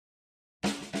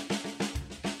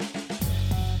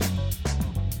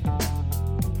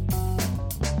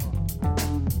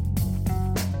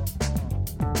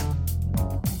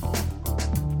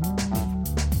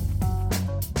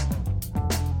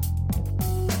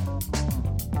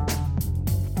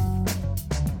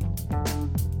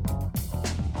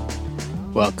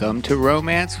Welcome to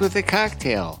Romance with a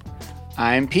Cocktail.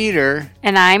 I'm Peter.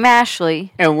 And I'm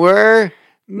Ashley. And we're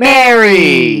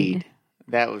married.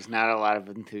 That was not a lot of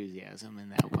enthusiasm in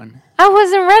that one. I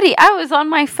wasn't ready. I was on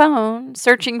my phone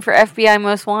searching for FBI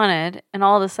Most Wanted, and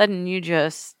all of a sudden you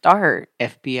just start.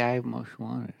 FBI Most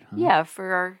Wanted, huh? Yeah,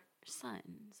 for our son,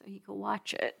 so he could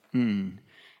watch it.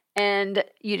 And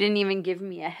you didn't even give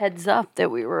me a heads up that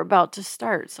we were about to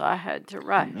start, so I had to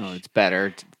rush. No, it's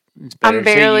better. It's better. I'm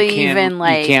barely so you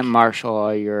you can't marshal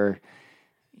all your,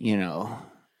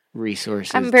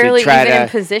 resources. I'm barely in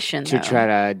position, to try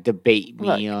to debate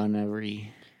me on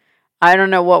every. I don't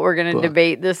know what we're going to book.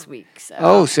 Debate this week.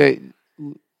 So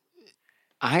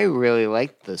I really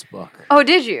liked this book. Oh,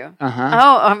 did you? Uh huh.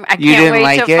 Oh, I can't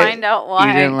wait to find out why.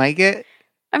 You didn't like it?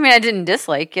 I mean, I didn't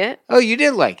dislike it. Oh, you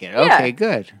did like it. Yeah. Okay,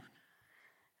 good.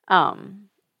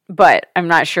 But I'm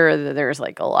not sure that there's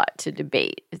a lot to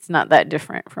debate. It's not that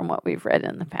different from what we've read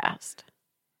in the past.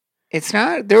 It's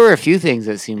not. There were a few things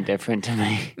that seemed different to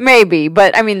me. Maybe,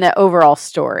 but I mean the overall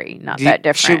story, not that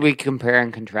different. Should we compare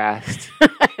and contrast?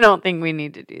 I don't think we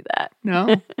need to do that.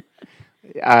 No.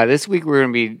 This week we're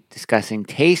going to be discussing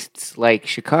Tastes Like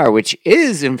Shakkar, which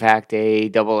is in fact a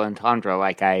double entendre,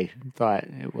 like I thought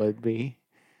it would be.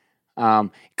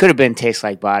 It could have been Tastes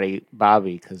Like Bobby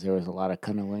because there was a lot of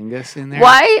cunnilingus in there.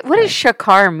 Why? What does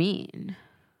Shakkar mean?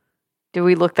 Did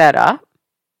we look that up?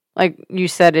 You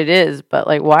said it is, but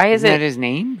why is Isn't that his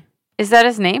name? Is that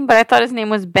his name? But I thought his name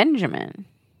was Benjamin.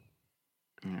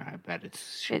 Yeah, I bet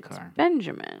it's Shakkar. It's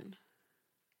Benjamin.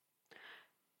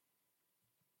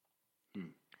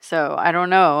 So I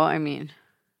don't know. I mean,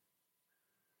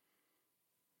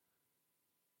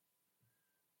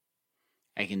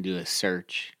 I can do a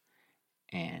search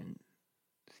and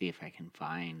see if I can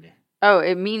find. Oh,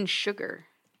 it means sugar.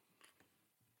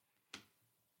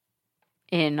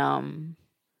 It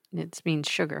means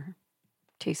sugar.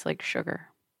 Tastes like sugar.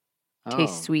 Oh,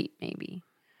 Tastes sweet, maybe.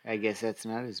 I guess that's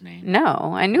not his name.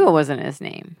 No, I knew it wasn't his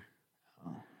name.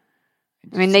 Oh.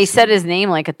 I mean, they said his name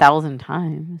 1,000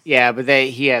 times. Yeah, but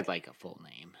he had a full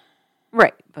name.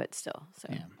 Right, but still. So.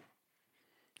 Yeah.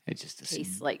 It just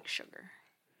tastes like sugar.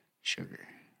 Sugar.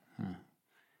 Huh.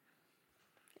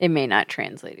 It may not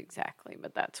translate exactly,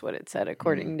 but that's what it said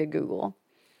according to Google.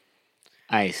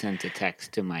 I sent a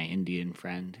text to my Indian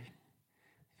friend,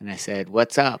 and I said,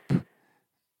 "What's up?"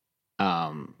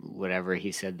 Whatever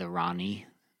he said, the Rani,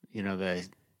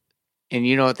 and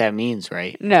you know what that means,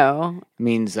 right? No, it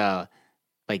means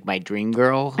like my dream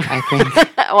girl, I think.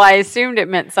 Well, I assumed it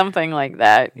meant something like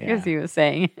that because he was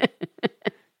saying.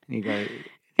 He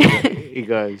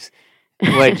goes,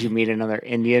 "What, did you meet another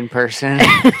Indian person?"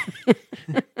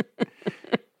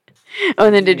 Oh,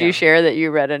 and then did you share that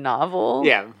you read a novel?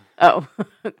 Yeah. Oh,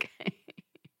 okay.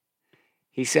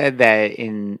 He said that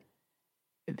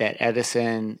that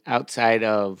Edison, outside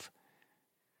of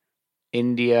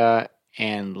India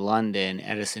and London,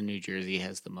 Edison, New Jersey,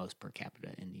 has the most per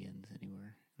capita Indians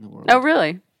anywhere in the world. Oh,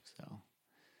 really?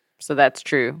 So that's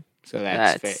true. So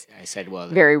that's I said, well,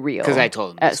 very real. Because I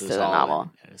told him this was all novel.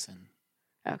 In Edison.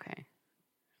 Okay.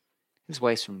 His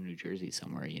wife's from New Jersey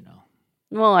somewhere,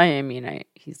 Well, I mean,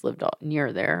 he's lived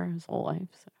near there his whole life.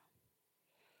 So.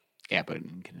 Yeah, but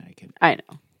in Connecticut. I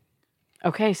know.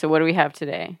 Okay, so what do we have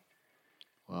today?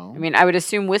 Well, I mean, I would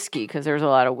assume whiskey because there's a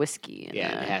lot of whiskey. It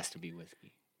has to be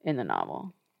whiskey in the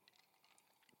novel.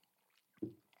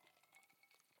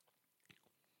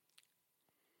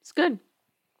 It's good.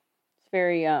 It's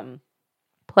very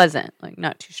pleasant,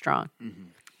 not too strong. Mm-hmm.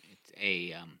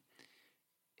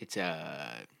 It's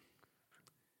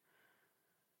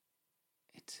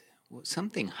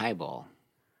something highball.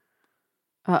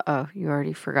 Uh-oh, you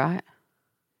already forgot?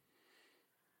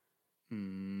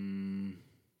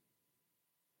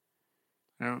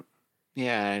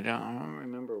 I don't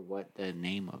remember what the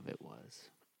name of it was.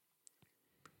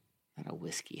 Not a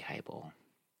whiskey highball.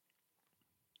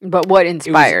 But what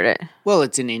inspired it? Well,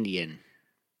 it's an Indian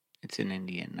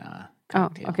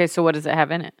cocktail. Oh, okay, so what does it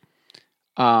have in it?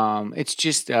 It's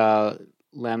just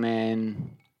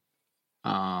lemon,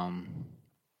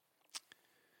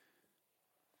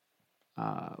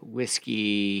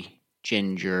 whiskey,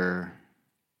 ginger,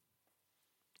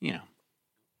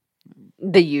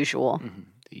 The usual. Mm-hmm,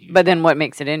 the usual. But then what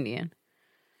makes it Indian?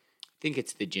 I think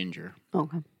it's the ginger.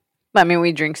 Okay. I mean,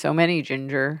 we drink so many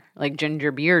ginger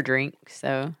beer drinks,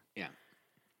 so yeah,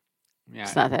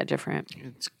 it's not that different.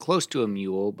 It's close to a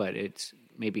mule, but it's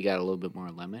maybe got a little bit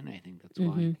more lemon. I think that's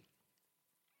why.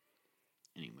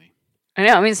 Anyway. I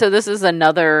know. I mean, so this is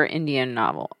another Indian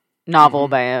novel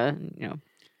by a,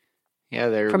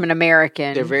 they're from an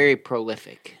American. They're very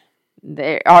prolific.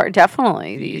 They are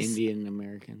definitely the these Indian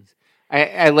Americans.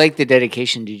 I like the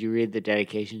dedication. Did you read the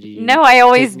dedication? Did you? No, I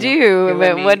always do.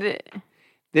 But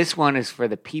This one is for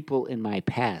the people in my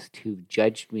past who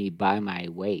judged me by my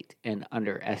weight and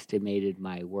underestimated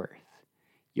my worth.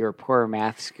 Your poor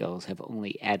math skills have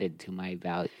only added to my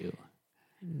value.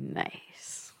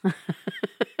 Nice.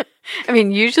 I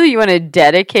mean, usually you want to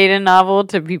dedicate a novel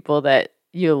to people that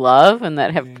you love and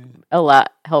that have a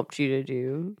lot helped you to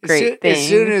do great things. As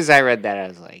soon as I read that, I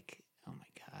was like, oh my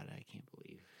God, I can't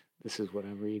believe this is what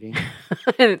I'm reading.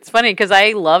 And it's funny because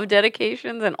I love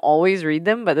dedications and always read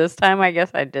them, but this time I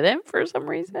guess I didn't for some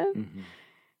reason.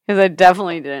 Because I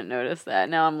definitely didn't notice that.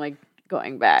 Now I'm like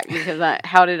going back because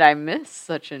how did I miss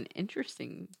such an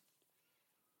interesting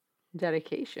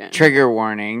dedication? Trigger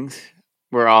warnings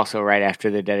were also right after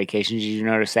the dedication. Did you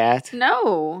notice that?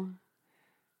 No.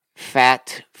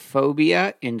 Fat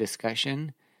phobia in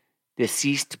discussion.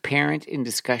 Deceased parent in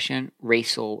discussion.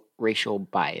 Racial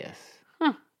bias.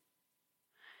 Huh.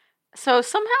 So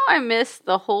somehow I missed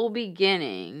the whole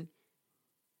beginning.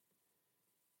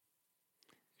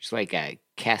 There's like a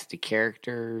cast of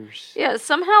characters. Yeah,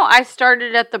 somehow I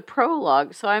started at the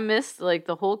prologue, so I missed like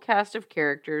the whole cast of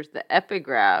characters, the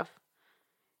epigraph.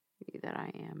 Be that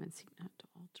I am and seek not to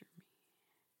alter me.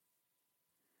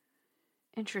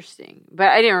 Interesting. But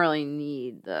I didn't really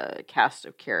need the cast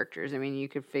of characters. I mean, you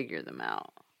could figure them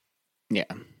out. Yeah.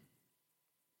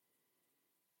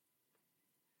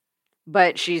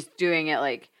 But she's doing it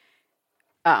like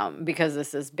because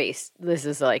this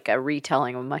is like a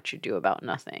retelling of Much Ado About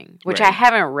Nothing, which I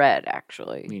haven't read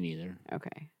actually. Me neither.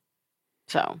 Okay.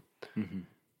 So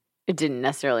it didn't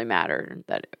necessarily matter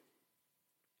that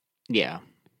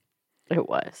it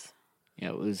was. Yeah,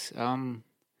 it was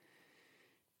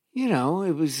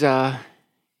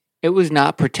it was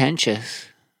not pretentious.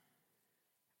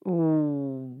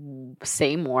 Ooh,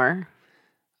 say more.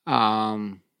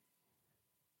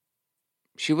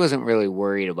 She wasn't really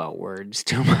worried about words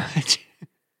too much.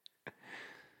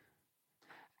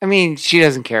 I mean, she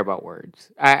doesn't care about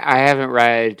words. I haven't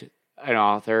read an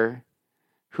author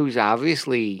who's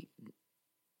obviously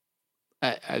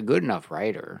a good enough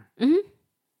writer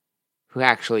who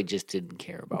actually just didn't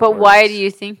care about words. But why do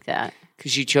you think that?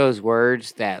 Because she chose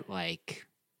words that, like,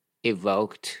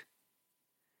 evoked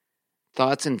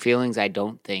thoughts and feelings I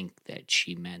don't think that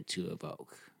she meant to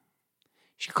evoke.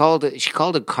 She called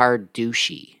a card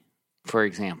douchey, for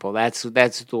example. That's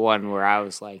the one where I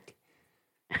was like,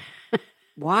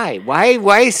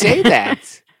 why say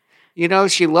that? You know,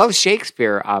 she loves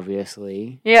Shakespeare,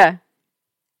 obviously. Yeah.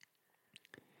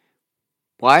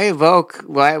 Why evoke?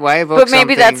 But maybe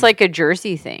something? that's like a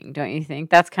Jersey thing, don't you think?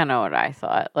 That's kind of what I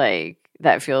thought. Like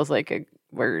that feels like a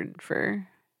word for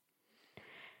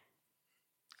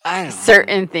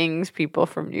certain things people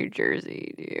from New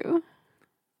Jersey do.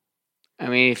 I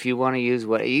mean, if you want to use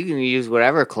you can use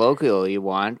whatever colloquial you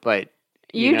want, but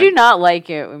you do not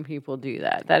like it when people do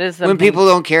that. That is when people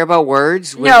don't care about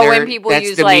words. When people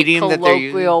use like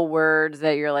colloquial words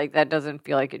that you're like, that doesn't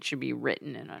feel like it should be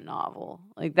written in a novel.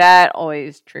 Like that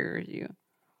always triggers you.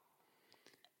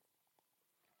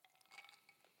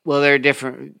 Well, they're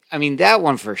different. I mean, that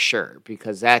one for sure,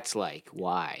 because that's like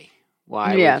why.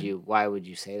 Why would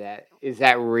you say that? Is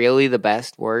that really the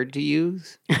best word to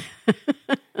use?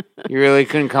 You really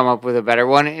couldn't come up with a better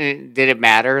one. Did it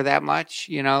matter that much?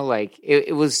 You know, like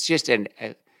it was just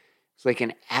it's like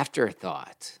an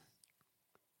afterthought,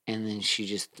 and then she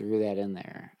just threw that in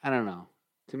there. I don't know.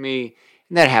 To me,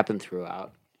 and that happened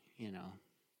throughout. You know,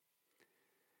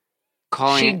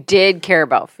 she did care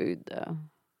about food, though.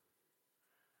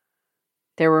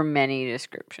 There were many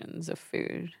descriptions of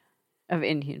food, of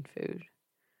Indian food.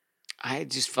 I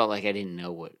just felt like I didn't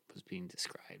know what was being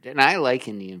described. And I like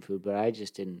Indian food, but I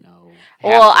just didn't know.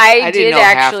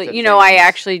 I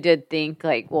actually did think,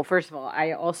 like, well, first of all,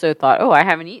 I also thought, I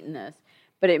haven't eaten this.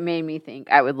 But it made me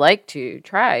think I would like to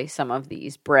try some of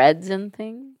these breads and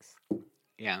things.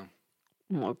 Yeah.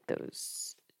 Like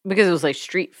those. Because it was like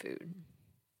street food.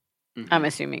 Mm-hmm. I'm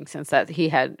assuming since that he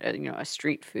had, a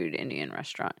street food Indian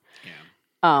restaurant.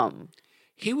 Yeah.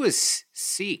 He was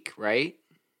Sikh, right?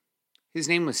 His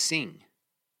name was Singh.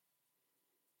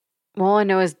 Well, I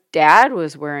know his dad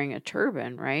was wearing a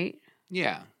turban, right?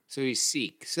 Yeah, so he's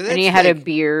Sikh. So and he had a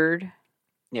beard.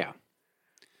 Yeah.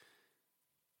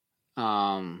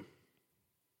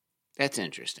 That's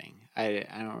interesting. I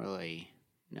don't really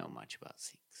know much about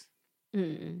Sikhs.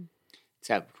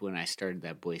 Except when I started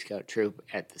that Boy Scout troop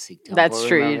at the Sikh temple. That's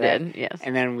true, you did, yes.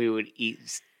 And then we would eat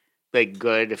like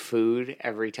good food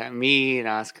every time. Me and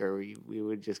Oscar, we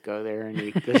would just go there and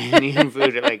eat good Indian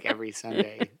food like every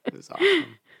Sunday. It was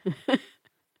awesome.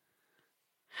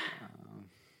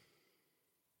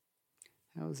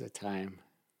 That was a time.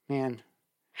 Man.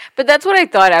 But that's what I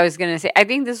thought I was going to say. I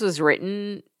think this was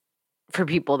written for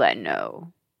people that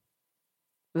know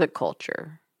the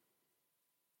culture.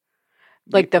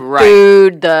 Like the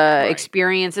food, the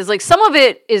experiences. Like some of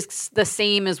it is the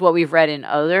same as what we've read in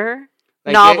other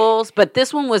novels, but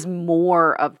this one was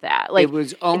more of that. Like,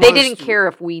 they didn't care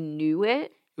if we knew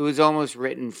it. It was almost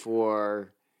written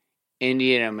for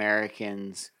Indian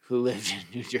Americans who lived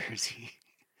in New Jersey.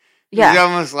 Yeah. It's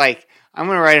almost like, I'm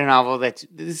going to write a novel that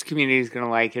this community is going to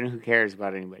like, and who cares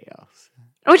about anybody else?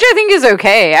 Which I think is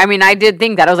okay. I mean, I did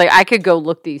think that. I was like, I could go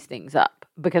look these things up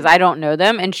because I don't know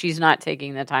them, and she's not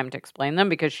taking the time to explain them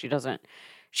because she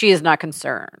is not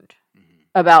concerned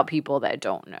about people that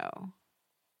don't know.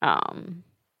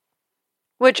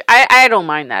 Which I don't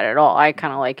mind that at all. I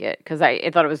kind of like it because I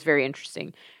thought it was very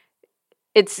interesting.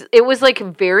 It was like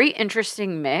a very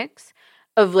interesting mix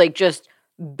of like just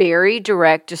very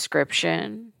direct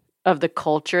description of the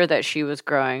culture that she was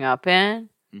growing up in,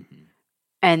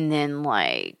 and then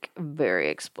like very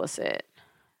explicit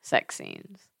sex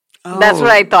scenes. Oh, that's what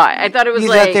I thought. I thought it was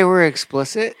thought they were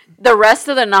explicit? The rest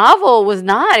of the novel was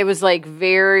not. It was like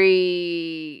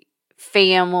very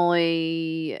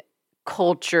family,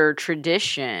 culture,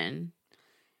 tradition.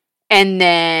 And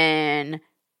then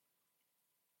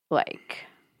like,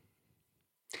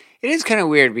 it is kind of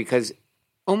weird because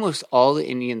almost all the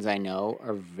Indians I know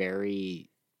are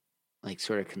very like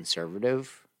sort of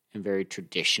conservative and very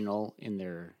traditional in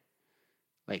their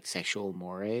like sexual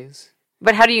mores.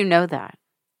 But how do you know that?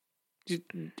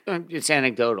 It's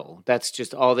anecdotal. That's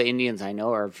just all the Indians I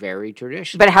know are very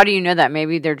traditional. But how do you know that?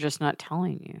 Maybe they're just not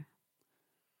telling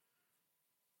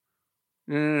you.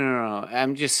 No.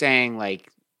 I'm just saying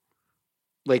like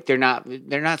they're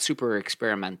not super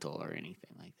experimental or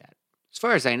anything like that. As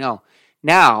far as I know.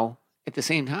 Now, at the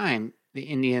same time, the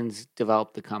Indians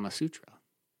developed the Kama Sutra.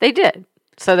 They did.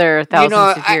 So they're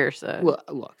thousands of years. Well,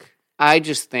 look, I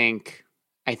think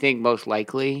most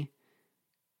likely,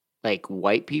 like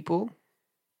white people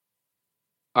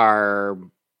are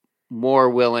more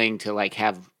willing to like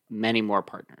have many more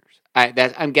partners.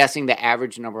 I'm guessing the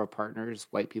average number of partners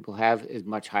white people have is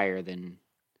much higher than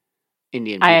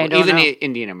Indian people, even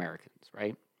Indian Americans,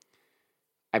 right?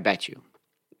 I bet you.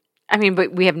 I mean,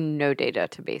 but we have no data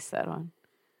to base that on.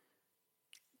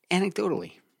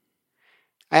 Anecdotally.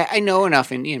 I know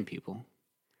enough Indian people.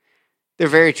 They're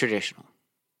very traditional.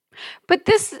 But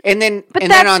this, and then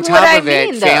on top of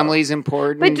it, family's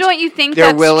important. But don't you think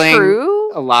that's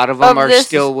true? A lot of them are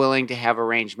still willing to have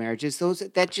arranged marriages.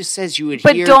 That just says you adhere to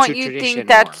tradition. But don't you think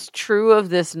that's true of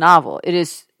this novel? It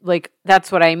is like, that's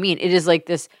what I mean. It is like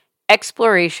this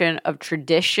exploration of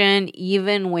tradition,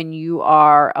 even when you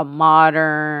are a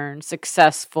modern,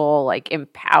 successful, like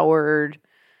empowered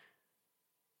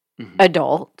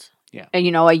adult. Yeah.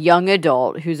 You know, a young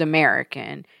adult who's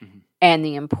American, and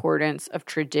the importance of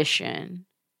tradition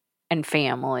and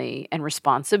family and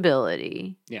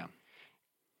responsibility. Yeah.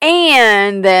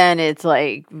 And then it's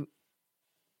like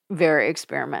very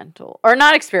experimental. Or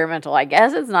not experimental, I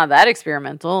guess. It's not that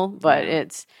experimental, but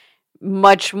it's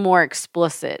much more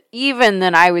explicit, even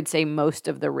than I would say most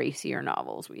of the racier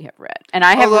novels we have read. And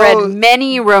I have read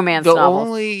many romance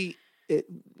novels.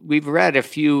 We've read a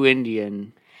few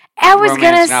Indian I was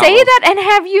going to say that, and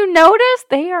have you noticed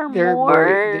they're a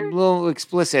little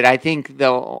explicit. I think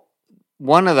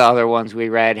one of the other ones we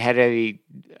read had a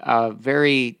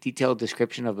very detailed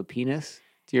description of a penis.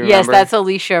 Do you remember? Yes, that's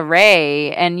Alicia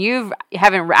Ray, and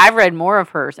I've read more of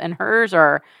hers, and hers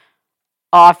are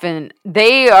often,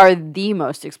 they are the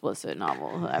most explicit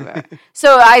novels I've ever.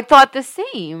 So I thought the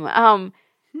same,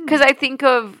 because I think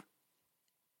of,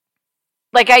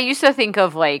 like, I used to think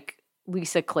of like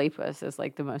Lisa Kleypas as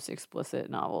like the most explicit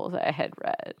novels I had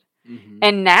read.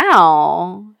 And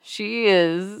now she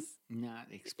is not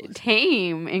explicit.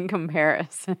 Tame in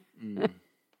comparison.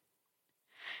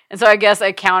 And so I guess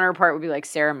a counterpart would be like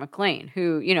Sarah McLean,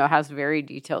 who, you know, has very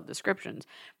detailed descriptions,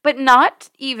 but not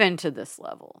even to this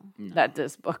level that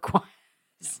this book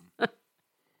was. No.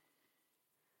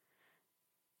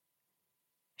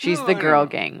 She's the girl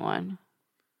gang one.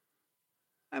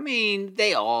 I mean,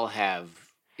 they all have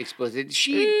explicit.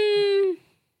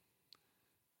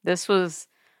 This was.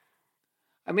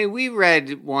 I mean, we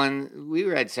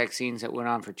read sex scenes that went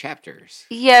on for chapters.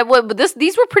 Yeah, but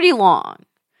these were pretty long,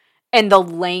 and the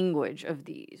language of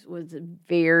these was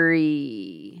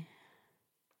very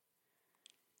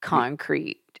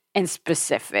concrete and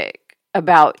specific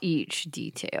about each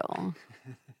detail.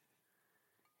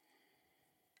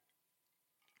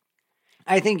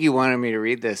 I think you wanted me to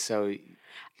read this, so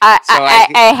So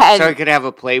I could have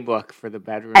a playbook for the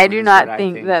bedroom. I do not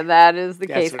think that is the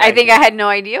case. I think I had no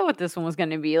idea what this one was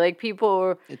going to be. Like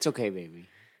people. It's okay, baby.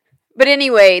 But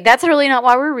anyway, that's really not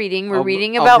why we're reading. We're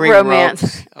reading about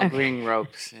romance. I'll bring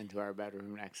ropes into our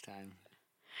bedroom next time.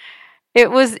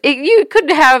 You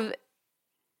could have.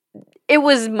 It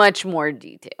was much more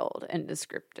detailed and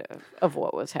descriptive of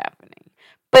what was happening.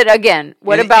 But again,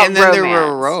 what about romance? And then there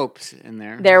were ropes in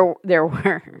there. There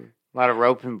were a lot of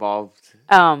rope involved.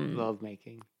 Love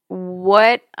making.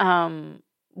 But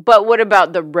what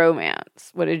about the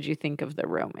romance? What did you think of the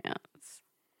romance?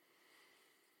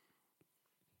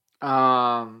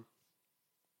 I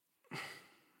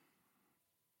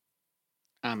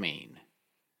mean,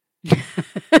 I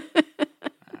don't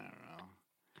know.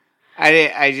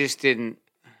 I just didn't.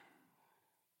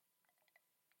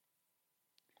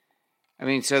 I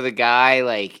mean, so the guy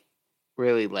like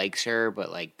really likes her,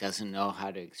 but like doesn't know how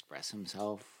to express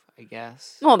himself, I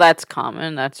guess. Well, that's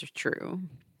common. That's true.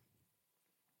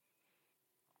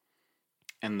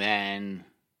 And then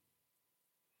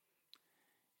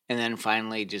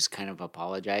finally just kind of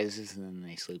apologizes and then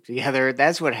they sleep together.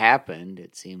 That's what happened,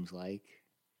 it seems like.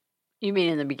 You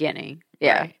mean in the beginning?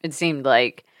 Yeah. Right. It seemed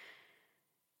like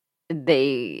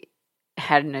they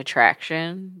had an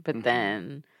attraction, but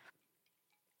then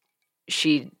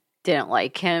she didn't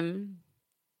like him.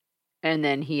 And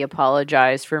then he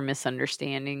apologized for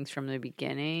misunderstandings from the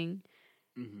beginning.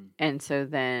 Mm-hmm. And so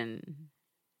then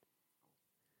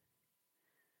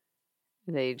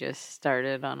they just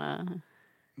started on a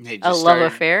love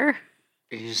affair.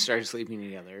 They just started sleeping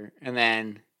together. And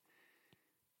then...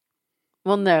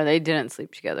 Well, no, they didn't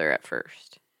sleep together at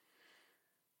first.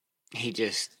 He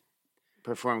just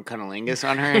performed cunnilingus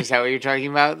on her? Is that what you're talking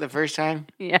about the first time?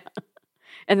 Yeah.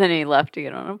 And then he left to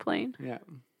get on a plane. Yeah.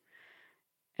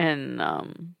 And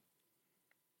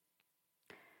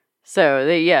so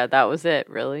that was it,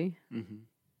 really. Mm-hmm.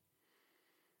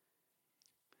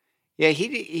 Yeah,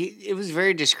 it was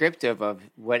very descriptive of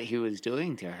what he was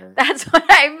doing to her. That's what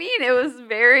I mean. It was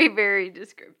very, very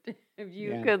descriptive.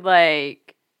 You could I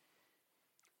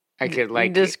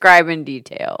could describe in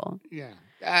detail. Yeah.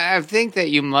 I think that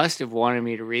you must have wanted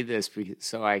me to read this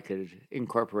so I could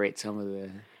incorporate some of the...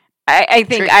 I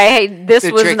think this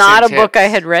was not a book I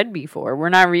had read before. We're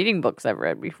not reading books I've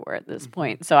read before at this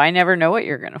point, so I never know what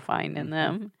you're going to find in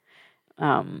them.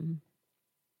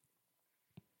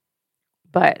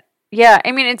 But yeah,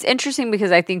 I mean, it's interesting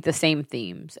because I think the same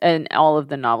themes in all of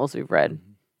the novels we've read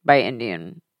by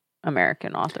Indian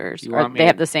American authors, they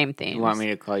have the same themes. You want me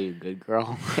to call you good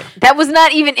girl? That was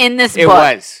not even in this book. It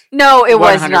was. No, it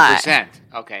was not. 100%.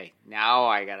 Okay, now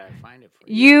I got to find it for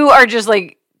you. You are just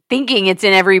thinking it's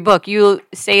in every book. You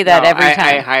say that every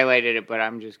time. I highlighted it, but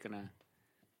I'm just going to...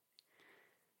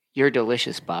 You're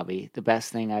delicious, Bobby. The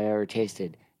best thing I ever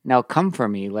tasted. Now come for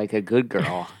me like a good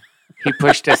girl. He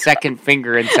pushed a second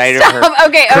finger inside of her.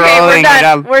 Okay,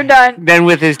 we're done. Then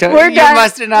with his toe... You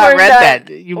must have not read that.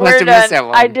 You must have missed that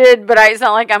one. I did, but it's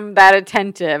not like I'm that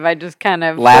attentive. I just kind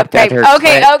of... Lapped at her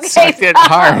Okay, sucked it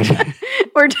hard.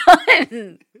 We're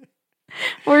done.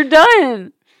 We're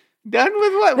done. Done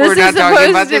with what? We're not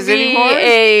talking about this anymore? This is supposed to be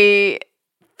a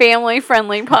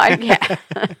family-friendly podcast.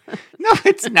 No,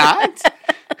 it's not.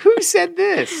 Who said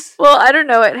this? Well, I don't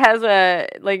know. It has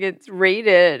it's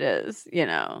rated as,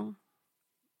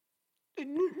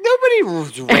 Nobody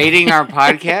was rating our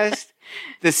podcast.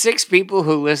 The 6 people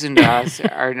who listen to us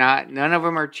are not, none of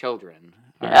them are children.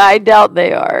 I doubt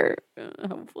they are.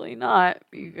 Hopefully not,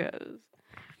 because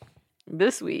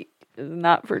this week is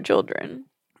not for children.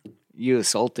 You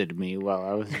assaulted me while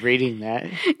I was reading that.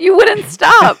 You wouldn't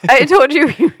stop. I told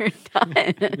you we were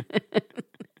done.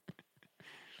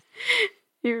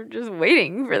 You were just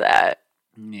waiting for that.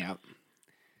 Yep.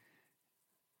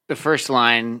 The first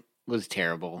line was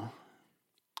terrible.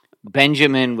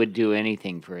 Benjamin would do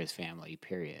anything for his family,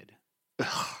 period.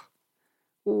 Ugh.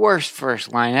 Worst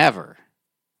first line ever.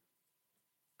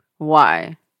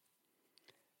 Why?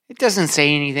 It doesn't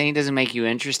say anything. It doesn't make you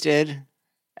interested.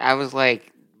 I was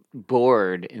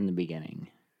bored in the beginning.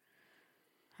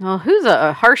 Well, who's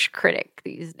a harsh critic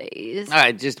these days?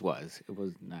 It just was. It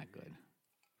was not good.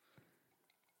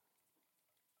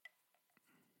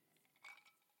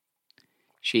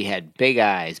 She had big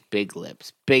eyes, big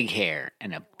lips, big hair,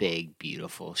 and a big,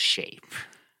 beautiful shape.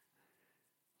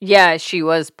 Yeah, she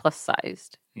was plus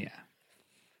sized. Yeah.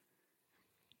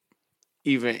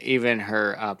 Even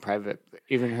her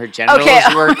her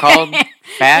genitals were called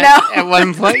fat at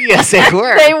one point. Yes, they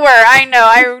were. They were. I know.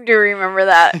 I do remember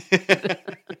that.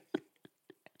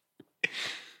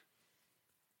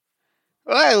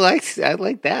 Well, I like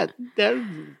that.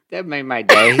 That made my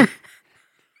day.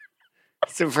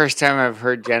 It's the first time I've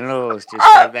heard genitals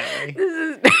described that way.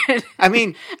 This is. I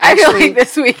mean, I feel actually, like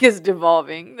this week is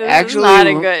devolving. This is actually, not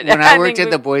a good. when I worked at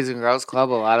the Boys and Girls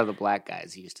Club, a lot of the black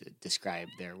guys used to describe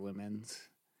their women's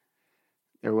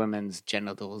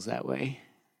genitals that way.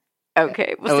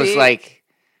 Okay, It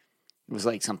was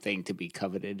like something to be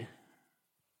coveted.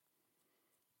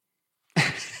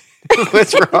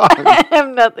 What's wrong? I have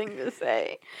nothing to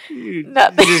say.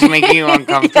 Nothing. This is making you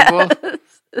uncomfortable. Yes.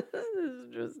 This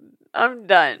is just. I'm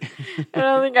done. I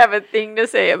don't think I have a thing to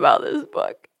say about this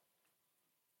book.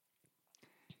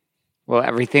 Well,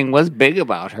 everything was big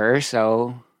about her,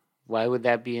 so why would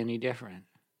that be any different?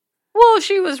 Well,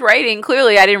 she was writing.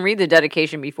 Clearly, I didn't read the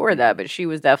dedication before that, but she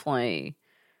was definitely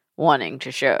wanting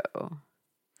to show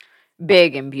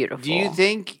big and beautiful. Do you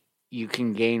think you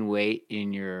can gain weight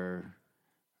in your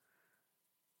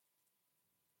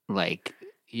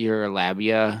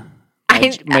labia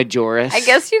majoris? I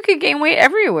guess you could gain weight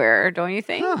everywhere, don't you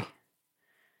think? Huh.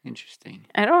 Interesting.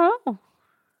 I don't know.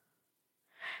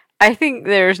 I think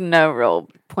there's no real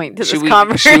point to this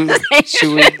conversation.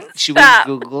 Should we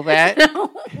Google that?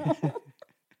 No.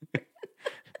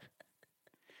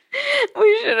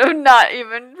 We should have not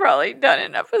even probably done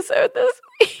an episode this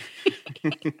week.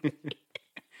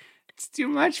 It's too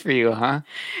much for you, huh?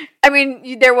 I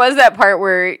mean, there was that part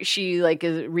where she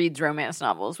reads romance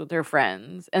novels with her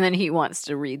friends, and then he wants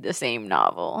to read the same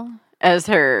novel as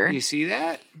her. You see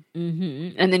that?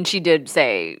 Mm-hmm. And then she did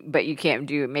say, but you can't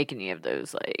make any of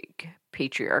those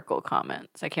patriarchal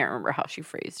comments. I can't remember how she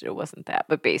phrased it. It wasn't that,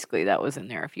 but basically that was in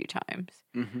there a few times.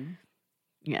 Mm-hmm.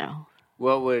 You know.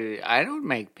 I don't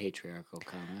make patriarchal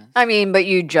comments. I mean, but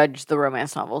you judge the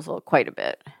romance novels quite a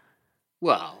bit.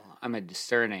 Well, I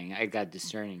got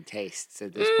discerning tastes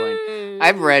at this point.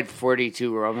 I've read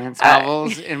 42 romance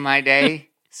novels in my day,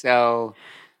 so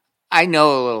I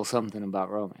know a little something about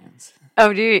romance.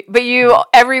 Oh, do you? But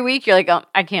every week you're like,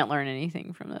 I can't learn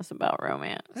anything from this about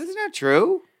romance. That's not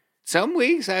true. Some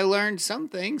weeks I learned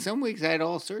something. Some weeks I had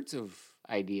all sorts of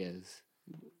ideas.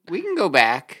 We can go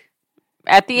back.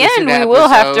 At the end, we will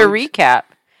have to recap.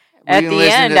 At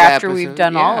the end, after we've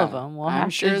done all of them, we'll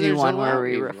have to do one where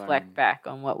we reflect back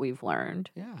on what we've learned.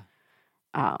 Yeah.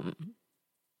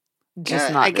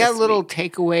 Just I got little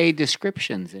takeaway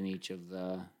descriptions in each of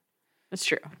the. That's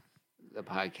true. The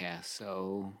podcast,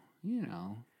 so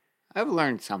I've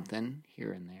learned something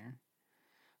here and there.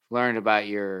 Learned about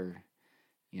your,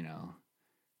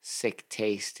 sick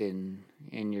taste in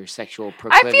your sexual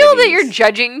proclivities. I feel that you're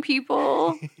judging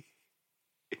people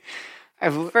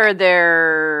for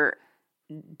their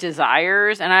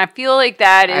desires, and I feel like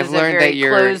that is I've learned a very that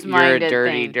closed-minded you're a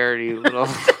dirty, thing. dirty little.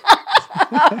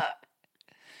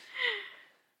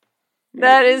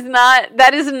 That is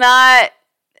not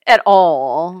at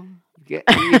all. You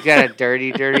got a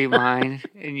dirty, dirty mind,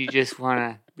 and you just want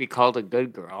to be called a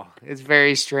good girl. It's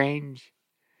very strange.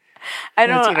 I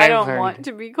don't want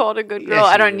to be called a good girl. Yes,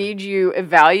 I don't need you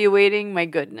evaluating my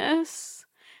goodness.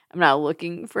 I'm not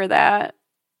looking for that.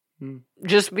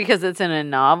 Just because it's in a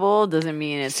novel doesn't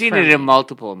mean it's seen it in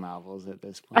multiple novels at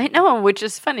this point. I know, which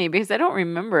is funny because I don't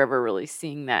remember ever really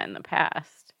seeing that in the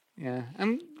past. Yeah,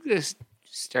 I'm just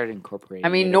start incorporating. I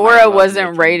mean, Nora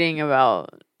wasn't writing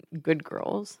about good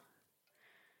girls.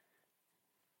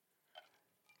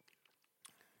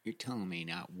 You're telling me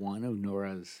not one of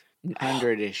Nora's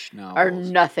 100-ish novels or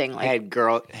nothing like had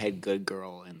good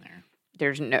girl in there.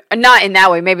 There's not in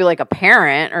that way. Maybe like a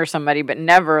parent or somebody, but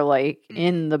never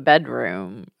in the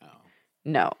bedroom. Oh.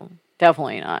 No,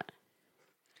 definitely not.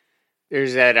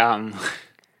 There's that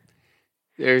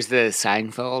there's the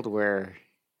Seinfeld where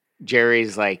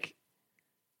Jerry's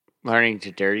learning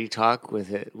to dirty talk with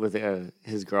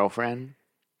his girlfriend,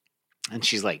 and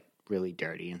she's really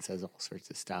dirty and says all sorts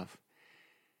of stuff.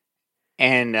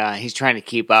 And he's trying to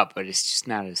keep up, but it's just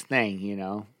not his thing,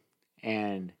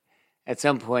 And at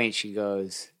some point, she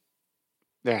goes,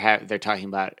 they're talking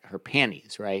about her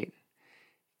panties, right?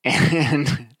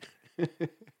 And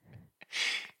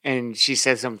and she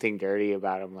says something dirty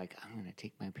about him, like, I'm going to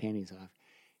take my panties off.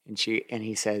 And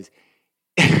he says,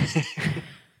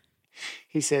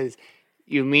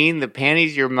 you mean the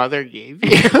panties your mother gave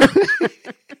you?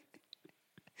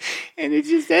 And it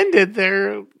just ended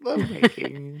their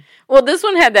lovemaking. Well, this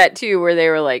one had that too, where they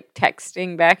were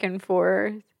texting back and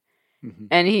forth. Mm-hmm.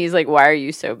 And he's like, why are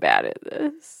you so bad at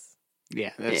this?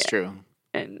 Yeah, that's true.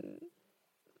 And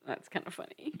that's kind of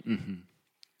funny. Mm-hmm.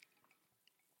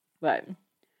 But,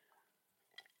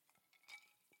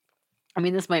 I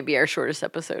mean, this might be our shortest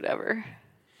episode ever.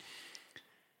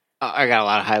 I got a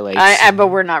lot of highlights. But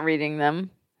we're not reading them.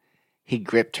 He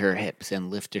gripped her hips and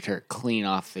lifted her clean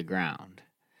off the ground.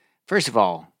 First of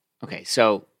all, okay,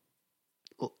 so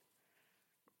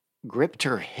gripped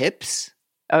her hips.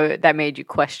 Oh, that made you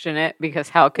question it because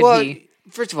how could he?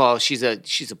 First of all, she's a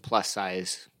plus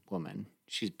size woman.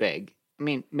 She's big. I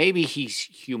mean, maybe he's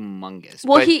humongous.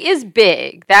 Well, he is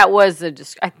big. That was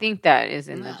I think that is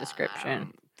in the description. I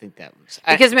don't think that was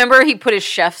because remember he put his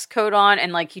chef's coat on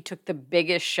and like he took the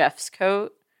biggest chef's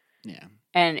coat. Yeah,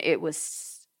 and it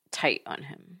was tight on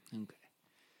him. Okay.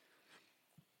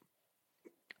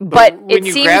 But when it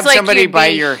you seems grab like somebody you'd by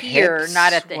be your here, hips,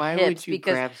 not at the why hips, would you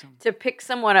because grab to pick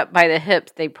someone up by the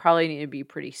hips, they probably need to be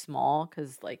pretty small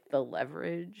because, like, the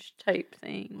leverage type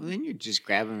thing. Well, then you're just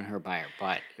grabbing her by her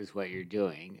butt, is what you're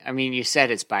doing. I mean, you said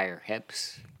it's by her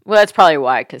hips. Well, that's probably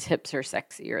why, because hips are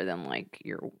sexier than like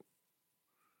your.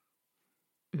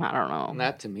 I don't know.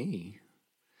 Not to me.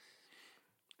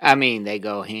 I mean, they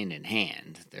go hand in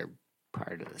hand. They're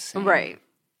part of the same. Right.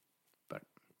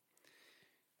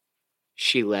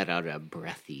 She let out a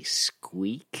breathy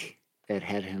squeak that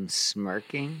had him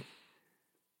smirking.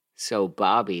 So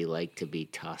Bobby liked to be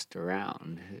tossed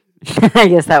around. I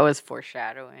guess that was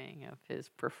foreshadowing of his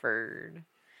preferred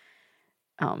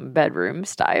bedroom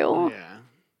style. Yeah.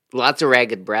 Lots of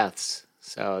ragged breaths.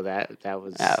 So that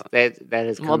was that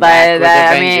has come back with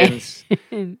a vengeance.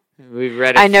 We've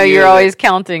read I know you're always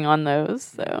counting on those,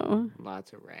 so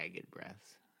lots of ragged breaths.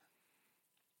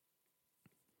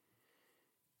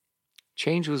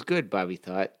 Change was good, Bobby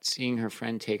thought. Seeing her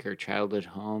friend take her childhood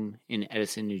home in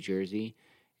Edison, New Jersey,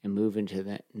 and move into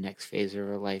the next phase of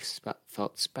her life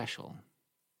felt special.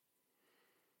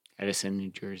 Edison,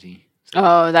 New Jersey.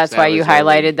 So, that's why you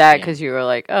highlighted that, because you were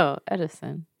like, oh,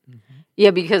 Edison. Mm-hmm. Yeah,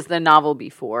 because the novel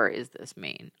before is this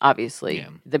Maine. Obviously,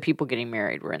 the people getting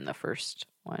married were in the first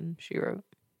one she wrote.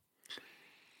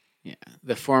 Yeah.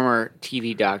 The former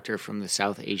TV doctor from the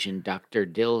South Asian Dr.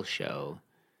 Dill show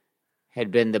had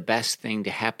been the best thing to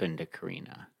happen to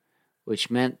Karina, which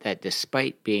meant that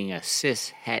despite being a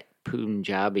cis-het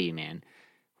Punjabi man,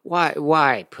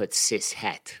 why put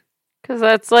cis-het? Because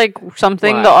that's like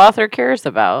something the author cares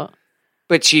about.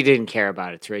 But she didn't care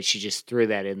about it, right? She just threw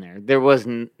that in there. There was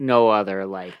no other,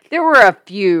 like... There were a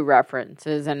few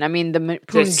references, and I mean, the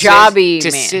Punjabi man.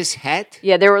 To cis-het?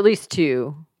 Yeah, there were at least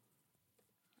two.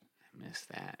 I missed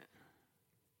that.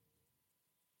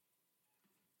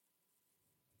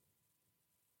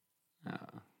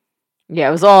 Yeah,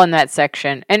 it was all in that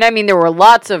section. And I mean, there were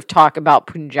lots of talk about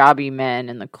Punjabi men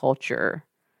and the culture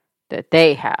that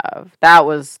they have. That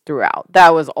was throughout.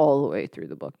 That was all the way through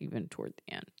the book, even toward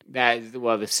the end.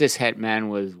 The cis-het man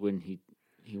was when he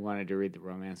wanted to read the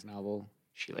romance novel.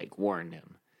 She, like, warned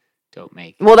him, don't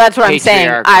make... Well, that's what I'm saying.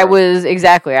 I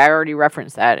already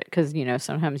referenced that, because, you know,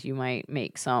 sometimes you might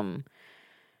make some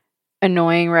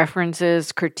annoying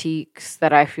references, critiques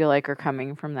that I feel like are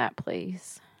coming from that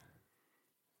place.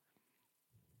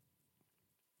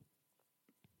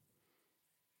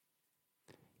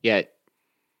 Yet,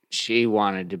 she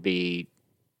wanted to be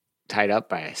tied up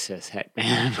by a cis-het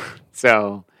man.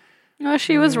 So... No,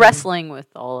 she was wrestling with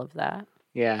all of that.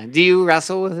 Yeah. Do you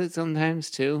wrestle with it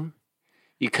sometimes, too?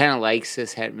 You kind of like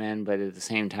cis-het men, but at the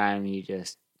same time, you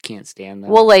just can't stand them.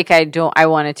 Well, like, I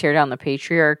want to tear down the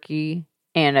patriarchy,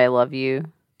 and I love you.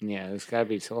 Yeah, it's got to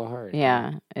be so hard.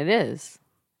 Yeah, it is.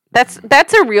 That's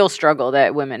a real struggle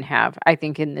that women have, I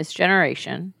think, in this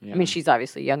generation. Yeah. I mean, she's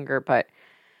obviously younger, but...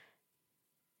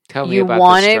 Tell me about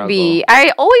the struggle.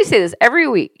 I always say this every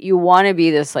week. You want to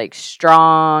be this like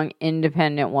strong,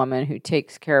 independent woman who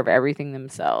takes care of everything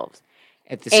themselves.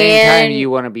 At the same time, you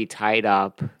want to be tied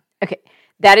up. Okay.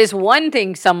 That is one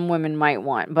thing some women might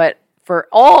want. But for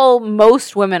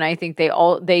most women, I think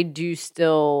they do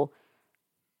still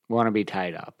want to be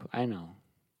tied up. I know.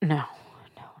 No.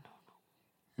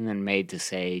 And then made to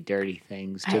say dirty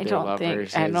things to their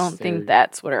lovers. I don't think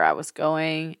that's where I was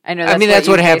going. I know. That's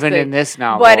what happened in this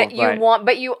novel.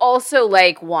 But you also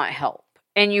like want help,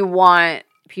 and you want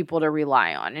people to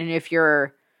rely on. And if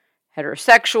you're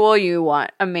heterosexual, you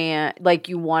want a man, like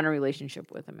you want a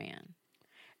relationship with a man,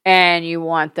 and you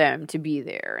want them to be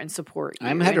there and support you.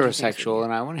 I'm heterosexual,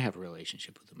 and I want to have a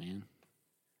relationship with a man.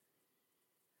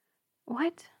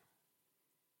 What?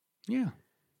 Yeah.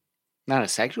 Not a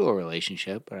sexual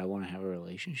relationship, but I want to have a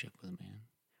relationship with a man.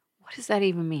 What does that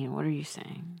even mean? What are you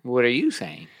saying? What are you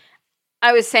saying?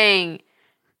 I was saying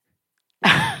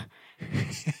that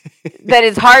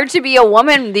it's hard to be a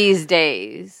woman these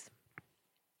days.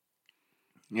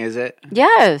 Is it?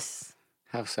 Yes.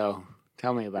 How so?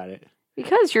 Tell me about it.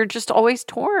 Because you're just always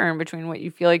torn between what you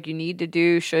feel like you need to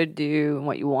do, should do, and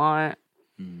what you want,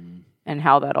 and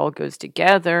how that all goes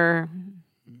together.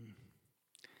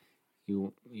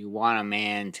 You want a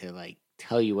man to like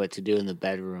tell you what to do in the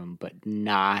bedroom, but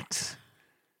not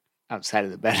outside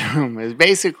of the bedroom is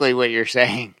basically what you're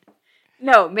saying.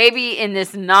 No, maybe in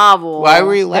this novel, Why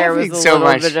were you there was laughing a so little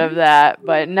much? bit of that,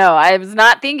 but no, I was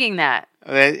not thinking that.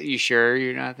 You sure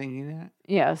you're not thinking that?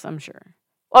 Yes, I'm sure.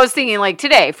 Well, I was thinking like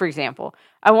today, for example,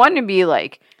 I wanted to be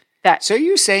like that. So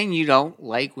you're saying you don't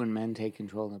like when men take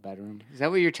control in the bedroom? Is that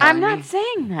what you're telling I'm me? not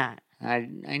saying that.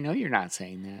 I know you're not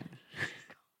saying that.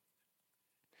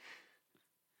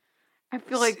 I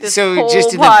feel like this so whole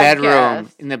just in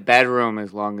podcast. the bedroom,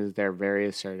 as long as they're very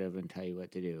assertive and tell you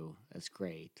what to do, that's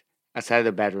great. Outside of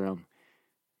the bedroom,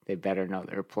 they better know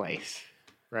their place,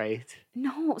 right?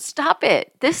 No, stop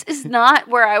it. This is not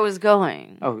where I was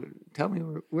going. Oh, tell me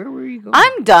where were you going?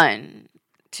 I'm done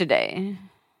today.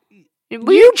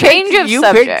 Will you change of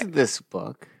subject? Picked this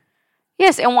book.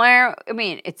 Yes, and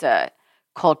it's a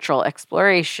cultural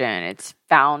exploration. It's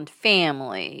found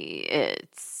family.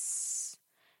 It's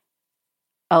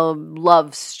a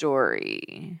love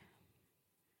story.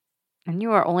 And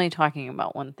you are only talking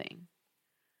about one thing.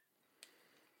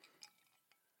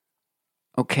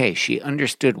 Okay, she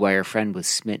understood why her friend was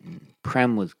smitten.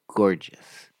 Prem was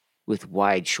gorgeous, with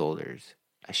wide shoulders,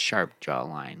 a sharp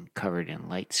jawline covered in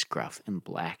light scruff, and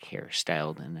black hair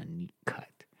styled in a neat cut.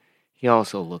 He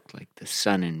also looked like the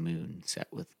sun and moon set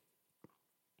with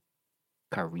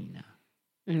Karina.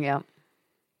 Yeah.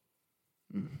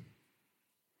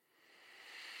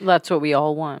 That's what we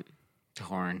all want.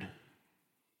 Torn.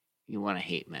 You want to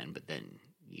hate men, but then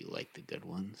you like the good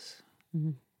ones.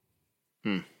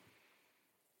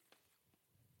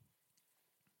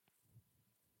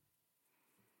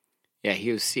 Yeah,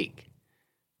 he was Sikh.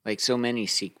 Like so many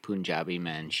Sikh Punjabi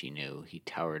men she knew, he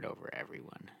towered over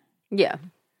everyone. Yeah.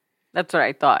 That's what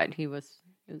I thought. He was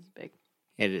big.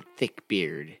 He had a thick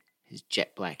beard, his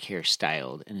jet black hair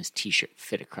styled, and his t-shirt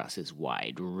fit across his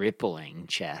wide, rippling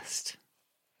chest.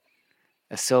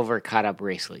 A silver caught-up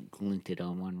bracelet glinted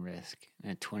on one wrist,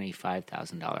 and a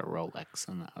 $25,000 Rolex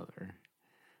on the other.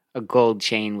 A gold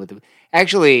chain with a...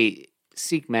 Actually,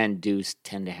 Sikh men do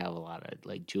tend to have a lot of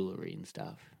like jewelry and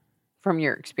stuff. From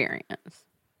your experience.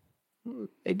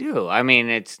 They do. I mean,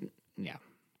 it's... Yeah.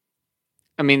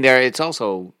 I mean, it's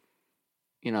also...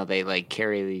 You know, they like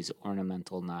carry these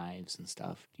ornamental knives and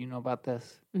stuff. Do you know about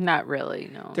this? Not really,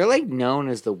 no. They're like known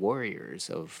as the warriors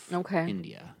of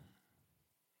India.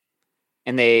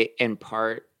 And they, in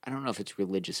part, I don't know if it's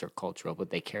religious or cultural, but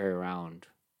they carry around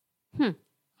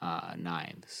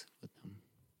knives with them.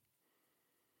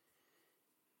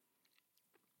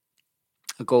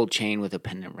 A gold chain with a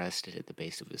pendant rested at the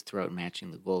base of his throat,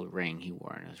 matching the gold ring he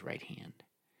wore in his right hand.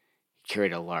 He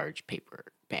carried a large paper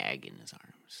bag in his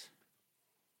arms.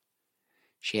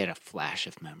 She had a flash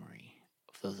of memory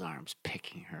of those arms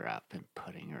picking her up and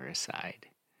putting her aside.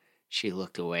 She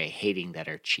looked away, hating that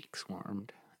her cheeks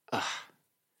warmed. Ugh.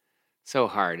 So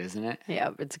hard, isn't it? Yeah,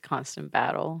 it's a constant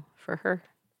battle for her.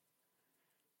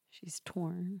 She's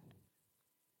torn.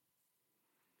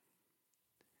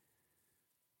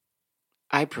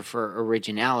 I prefer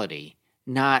originality,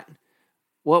 not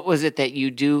what was it that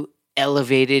you do?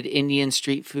 Elevated Indian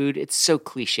street food? It's so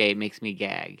cliche, it makes me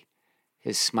gag.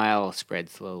 His smile spread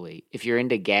slowly. If you're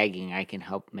into gagging, I can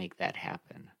help make that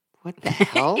happen. What the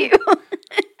hell?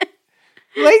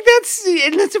 Like, that's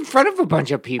in front of a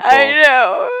bunch of people. I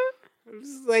know.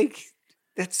 It's like,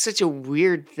 that's such a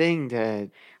weird thing to...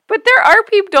 But there are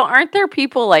people, aren't there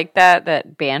people like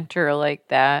that banter like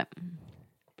that?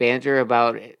 Banter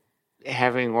about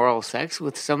having oral sex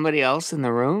with somebody else in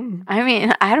the room? I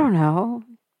mean, I don't know.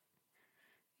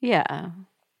 Yeah.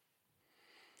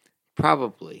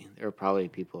 Probably. There are probably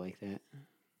people like that.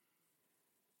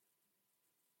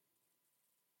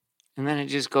 And then it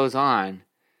just goes on.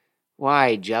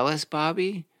 Why, jealous,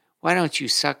 Bobby? Why don't you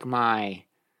suck my...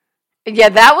 Yeah,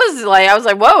 that was like, I was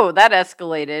like, whoa, that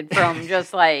escalated from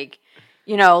just like,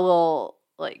 a little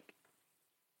like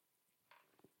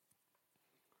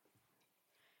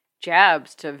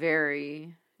jabs to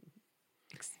very...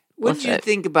 What did you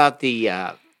think about the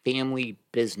family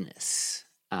business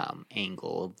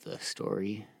angle of the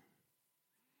story?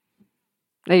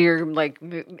 You're like,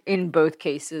 in both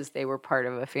cases, they were part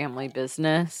of a family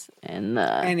business, and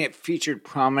it featured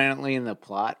prominently in the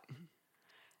plot.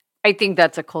 I think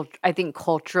I think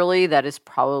culturally that is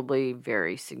probably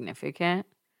very significant.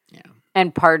 Yeah,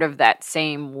 and part of that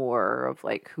same war of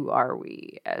like, who are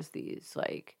we as these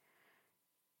like,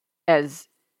 as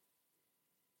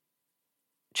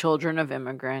children of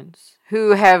immigrants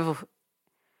who have,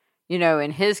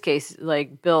 in his case,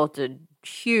 like built a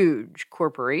huge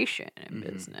corporation and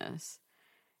business.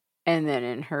 And then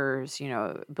in hers,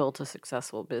 built a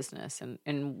successful business.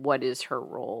 And what is her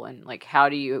role? And like, how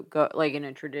do you go, like in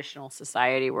a traditional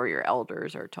society where your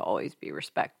elders are to always be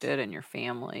respected and your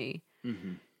family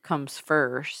comes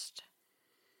first.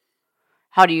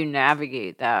 how do you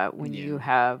navigate that when you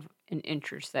have an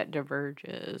interest that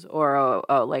diverges or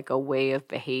like a way of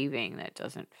behaving that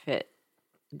doesn't fit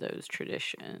those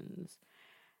traditions?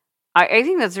 I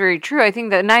think that's very true. I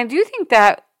think that, and I do think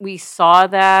that we saw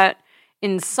that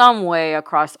in some way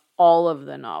across all of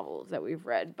the novels that we've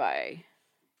read by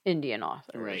Indian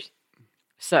authors. Right.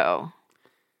 So.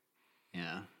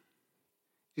 Yeah.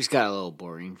 Just got a little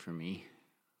boring for me,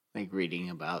 like reading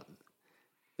about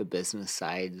the business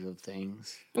sides of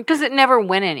things. Because it never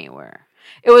went anywhere.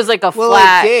 It was like a well,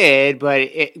 flat. It did,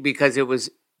 but because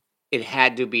it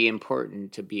had to be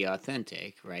important to be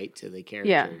authentic, right, to the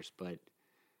characters. Yeah.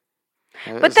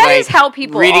 But that is how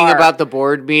people reading are. about the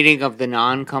board meeting of the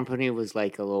non-company was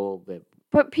like a little bit.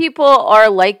 But people are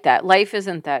like that. Life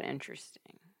isn't that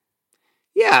interesting.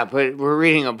 Yeah, but we're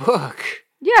reading a book.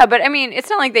 Yeah, but I mean, it's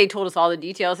not like they told us all the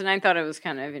details, and I thought it was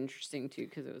kind of interesting too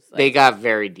because it was like they got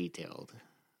very detailed.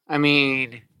 I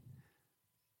mean,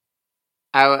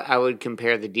 I would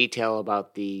compare the detail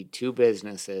about the two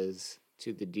businesses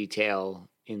to the detail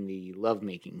in the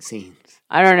lovemaking scenes.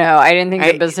 I don't know. I didn't think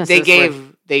the businesses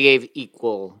they gave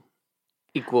equal.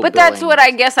 But billings. That's what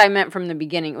I guess I meant from the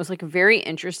beginning. It was like very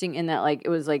interesting in that like it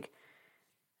was like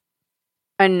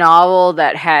a novel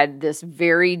that had this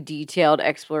very detailed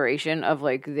exploration of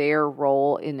like their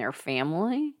role in their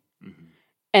family. Mm-hmm.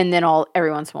 And then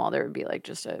every once in a while there would be like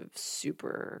just a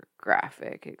super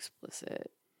graphic,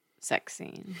 explicit sex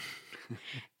scene.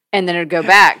 And then it'd go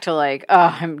back to like,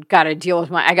 oh, I've got to deal with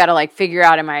I got to like figure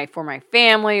out for my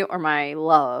family or my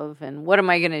love and what am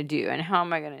I going to do and how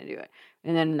am I going to do it?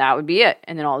 And then that would be it.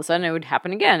 And then all of a sudden it would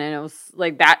happen again. And it was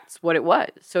like, that's what it was.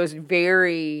 So it's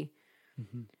very,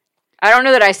 I don't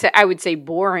know that I would say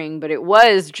boring, but it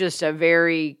was just a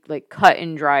very like cut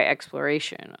and dry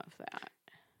exploration of that.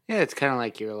 Yeah, it's kind of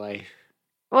like your life.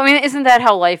 Well, I mean, isn't that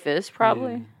how life is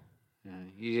probably? Yeah.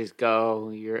 You just go,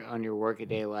 you're on your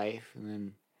workaday life and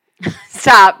then.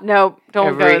 Stop. Nope.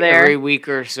 Don't go there. Every week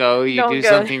or so, you do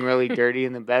something really dirty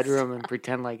in the bedroom and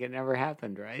pretend like it never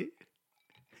happened, right?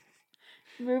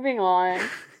 Moving on.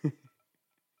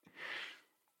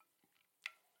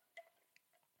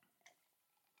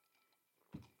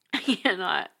 I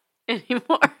cannot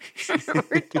anymore.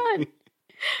 We're done.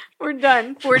 We're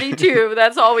done. 42.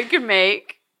 That's all we can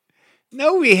make.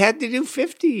 No, we had to do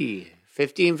 50.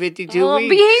 50 and 52 weeks. Well,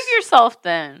 behave yourself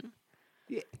then.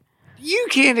 You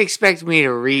can't expect me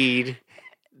to read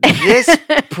this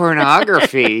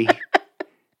pornography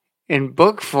in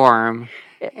book form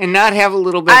and not have a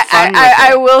little bit of fun with it.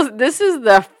 I will. This is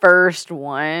the first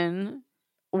one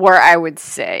where I would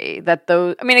say that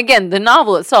those. I mean, again, the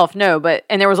novel itself, no,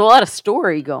 and there was a lot of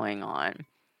story going on,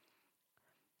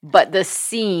 but the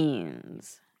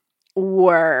scenes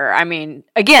were, I mean,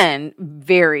 again,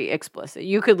 very explicit.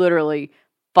 You could literally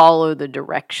follow the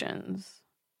directions.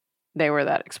 They were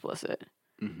that explicit.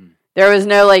 Mm-hmm. There was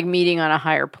no like meeting on a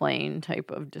higher plane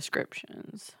type of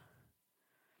descriptions.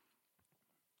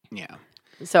 Yeah.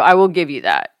 So I will give you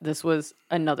that. This was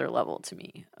another level to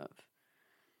me of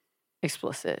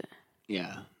explicit.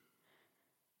 Yeah.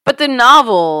 But the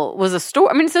novel was a story.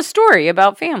 I mean, it's a story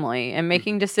about family and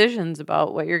making decisions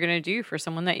about what you're going to do for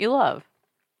someone that you love.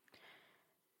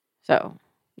 So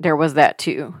there was that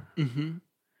too. Mm-hmm.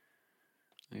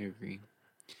 I agree.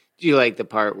 Do you like the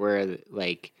part where,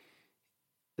 like,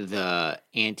 the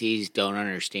aunties don't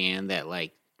understand that,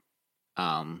 like,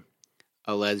 a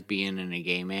lesbian and a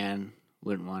gay man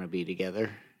wouldn't want to be together?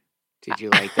 Did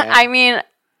you like that? I mean,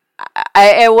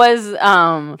 it was...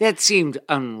 that seemed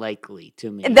unlikely to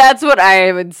me. That's what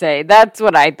I would say. That's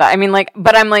what I thought. I mean, like,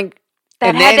 but I'm like,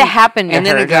 that had to happen to her, and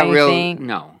then it got real... think?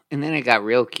 No. And then it got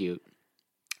real cute.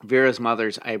 Vera's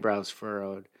mother's eyebrows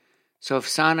furrowed. So if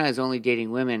Sana is only dating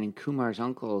women and Kumar's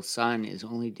uncle's son is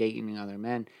only dating other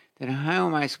men, then how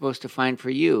am I supposed to find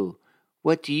for you?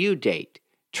 What do you date?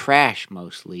 Trash,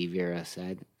 mostly, Vera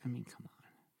said. I mean, come on.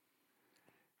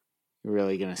 You're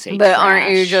really going to say But trash?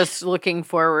 Aren't you just looking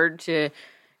forward to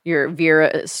your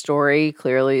Vera story?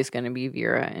 Clearly it's going to be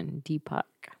Vera and Deepak.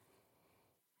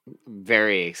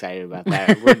 Very excited about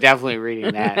that. We're definitely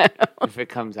reading that if it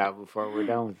comes out before we're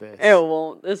done with this. It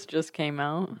won't. This just came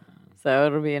out. So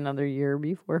it'll be another year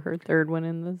before her third one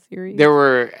in the series. There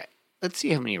were, let's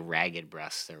see how many ragged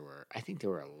breasts there were. I think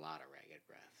there were a lot of ragged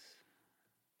breasts.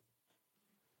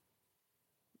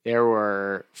 There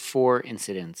were 4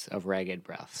 incidents of ragged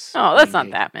breasts. Oh, that's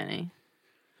not that many.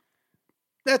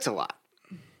 That's a lot.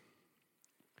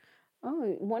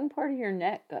 Oh, one part of your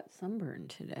neck got sunburned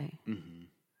today. Mm-hmm.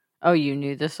 Oh, you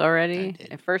knew this already? I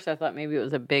did. At first I thought maybe it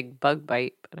was a big bug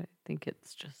bite, but I think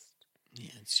it's just...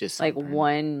 Yeah, it's just like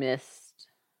one missed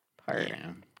part.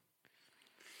 Yeah.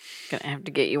 Gonna have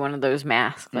to get you one of those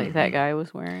masks like that guy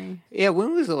was wearing. Yeah,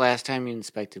 when was the last time you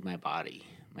inspected my body,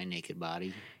 my naked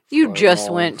body? You just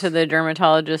went to the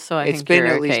dermatologist, so I think it's been you're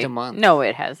at least okay. a month. No,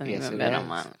 it hasn't Yes, even it been a has.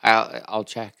 month. I'll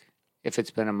check. If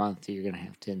it's been a month, you're gonna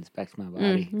have to inspect my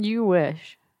body. You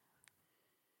wish.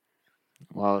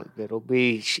 Well, it'll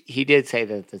be. He did say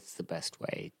that that's the best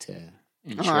way to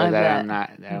ensure that I'm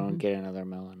not. That I don't get another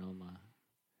melanoma.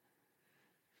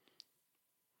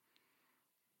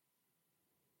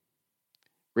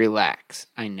 Relax.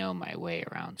 I know my way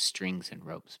around strings and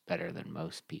ropes better than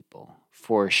most people.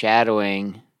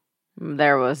 Foreshadowing.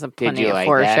 There was plenty of like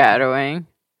foreshadowing.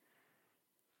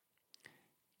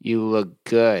 You look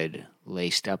good,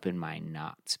 laced up in my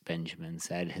knots, Benjamin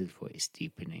said, his voice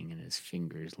deepening and his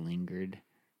fingers lingered.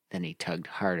 Then he tugged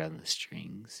hard on the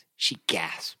strings. She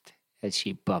gasped as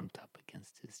she bumped up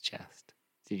against his chest.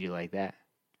 Did you like that?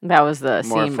 That was the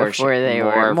scene before they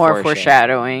were more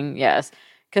foreshadowing. Yes.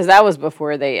 Because that was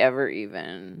before they ever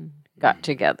even got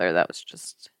together. That was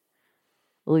just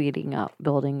leading up,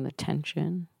 building the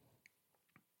tension.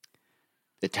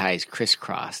 The ties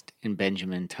crisscrossed, and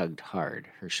Benjamin tugged hard.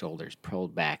 Her shoulders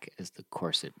pulled back as the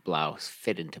corset blouse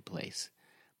fit into place.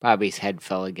 Bobby's head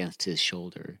fell against his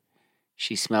shoulder.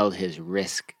 She smelled his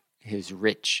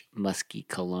rich, musky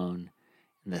cologne,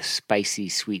 and the spicy,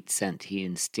 sweet scent she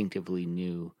instinctively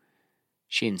knew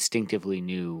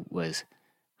was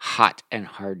hot and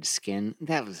hard skin.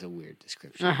 That was a weird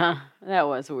description. That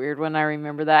was a weird one. I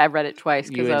remember that. I read it twice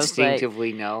because I was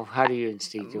instinctively know. How do you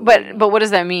instinctively know? But what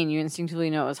does that mean? You instinctively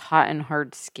know it was hot and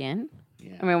hard skin?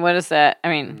 Yeah. I mean, what is that? I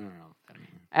mean, I don't know what that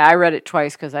means. I read it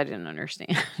twice because I didn't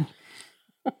understand.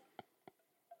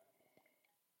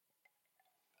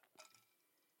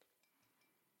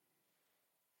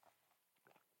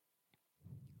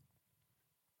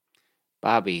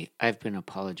 Bobby, I've been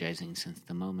apologizing since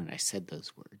the moment I said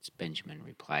those words, Benjamin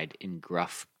replied in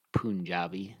gruff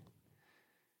Punjabi.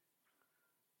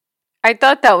 I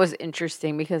thought that was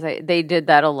interesting because they did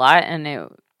that a lot, and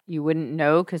you wouldn't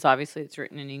know because obviously it's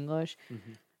written in English.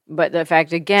 Mm-hmm. But the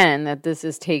fact, again, that this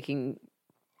is taking,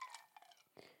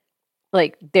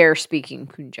 like, they're speaking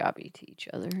Punjabi to each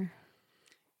other.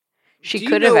 She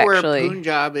could have actually. Where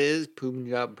Punjab is?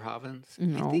 Punjab province?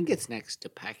 No. I think it's next to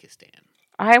Pakistan.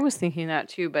 I was thinking that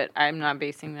too, but I'm not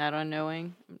basing that on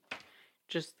knowing.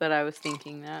 Just that I was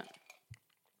thinking that.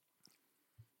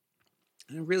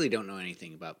 I really don't know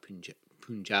anything about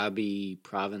Punjabi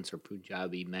province or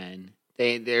Punjabi men.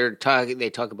 They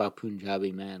talk about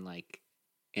Punjabi men like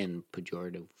in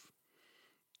pejorative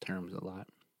terms a lot.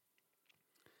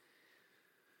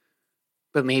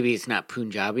 But maybe it's not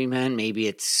Punjabi men. Maybe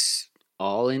it's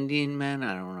all Indian men.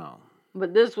 I don't know.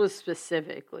 But this was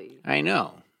specifically. I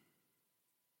know.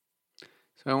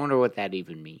 So I wonder what that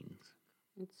even means.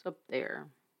 It's up there.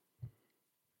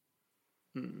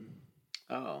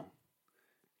 Oh.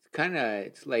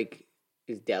 It's like,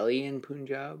 is Delhi in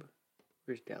Punjab?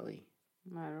 Where's Delhi?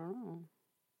 I don't know.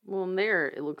 Well, in there,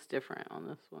 it looks different on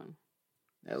this one.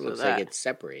 That looks like it's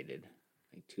separated.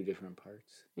 Like two different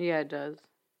parts. Yeah, it does.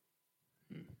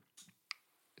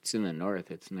 It's in the north.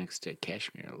 It's next to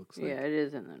Kashmir, it looks like. Yeah, it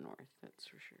is in the north, that's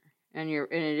for sure. And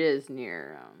it is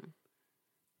near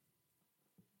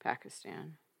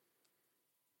Pakistan.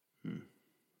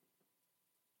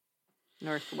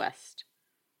 Northwest.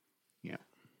 Yeah.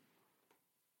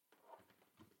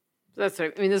 That's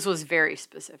what I mean. This was very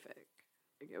specific.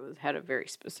 Like had a very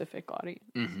specific audience.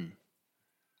 Mm-hmm.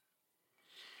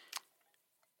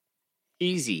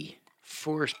 Easy.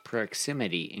 Forced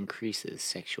proximity increases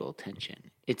sexual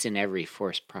tension. It's in every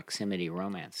forced proximity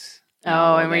romance.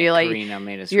 And were you like,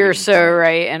 you're so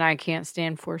right, and I can't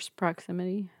stand forced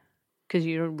proximity because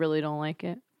you really don't like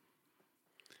it?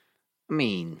 I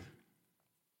mean,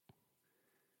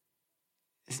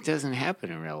 this doesn't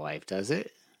happen in real life, does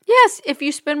it? Yes, if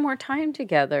you spend more time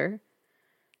together,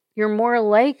 you're more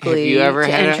likely to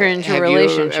enter into a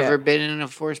relationship. Have you ever been in a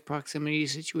forced proximity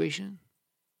situation?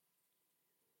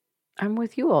 I'm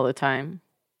with you all the time.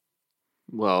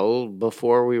 Well,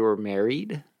 before we were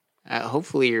married,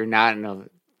 hopefully you're not in a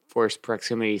forced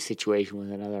proximity situation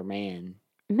with another man.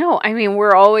 No, I mean,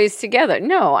 we're always together.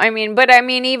 No, I mean,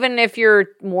 even if you're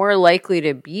more likely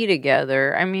to be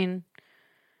together, I mean,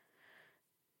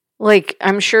 like,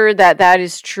 I'm sure that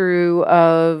is true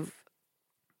of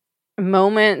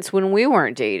moments when we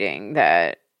weren't dating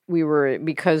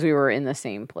because we were in the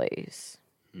same place.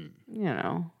 You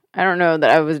know, I don't know that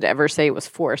I would ever say it was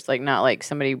forced, like, not like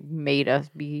somebody made us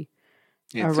be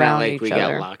around each other. It's not like we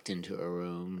got locked into a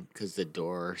room because the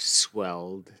door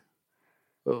swelled.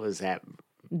 What was that?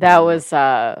 That was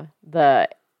the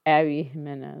Abby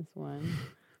Jimenez one.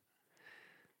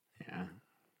 Yeah.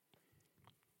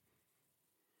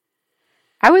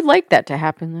 I would like that to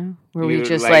happen though, where we You'd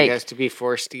just like us to be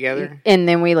forced together? and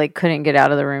then we like couldn't get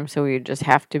out of the room, so we would just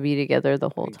have to be together the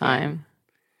whole time.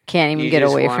 Can't even get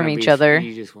away from each other.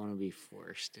 You just want to be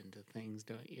forced into things,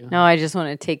 don't you? No, I just want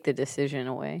to take the decision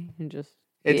away and just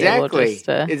exactly.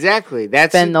 Exactly.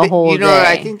 That's spend the whole day.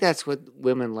 I think that's what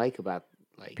women like about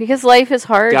like because life is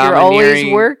hard. You're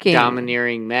always working.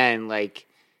 Domineering men, like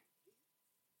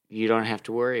you don't have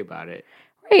to worry about it.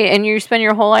 Right, and you spend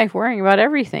your whole life worrying about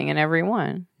everything and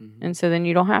everyone, and so then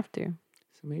you don't have to.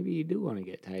 So maybe you do want to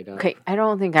get tied up. Okay, I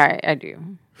don't think I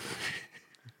do.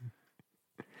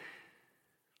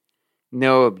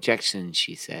 No objection,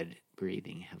 she said,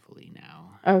 breathing heavily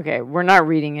now. Okay, we're not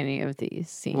reading any of these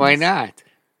scenes. Why not?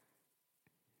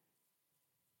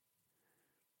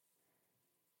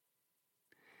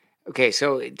 Okay,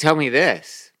 so tell me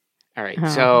this. All right,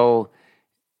 so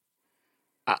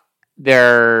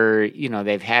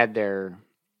they've had their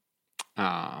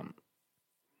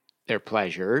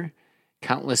pleasure.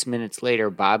 Countless minutes later,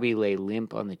 Bobby lay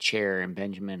limp on the chair, and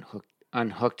Benjamin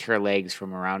unhooked her legs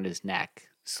from around his neck,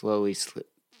 slowly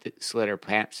slid her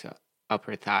pants up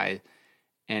her thighs,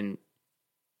 and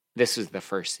this was the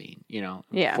first scene,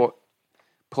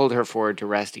 pulled her forward to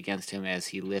rest against him as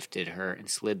he lifted her and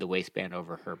slid the waistband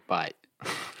over her butt.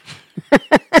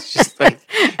 It's just like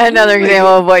another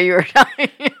example of what you were talking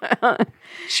about.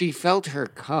 She felt her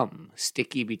cum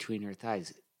sticky between her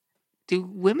thighs. Do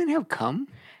women have cum?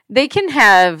 They can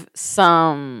have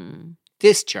some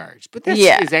discharge, but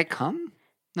is that cum?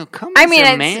 No, cum is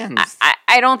a man's.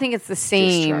 I don't think it's the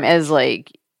same discharge. as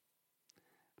like,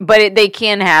 but they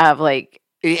can have like.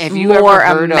 Have you more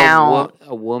ever heard amount.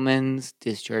 A woman's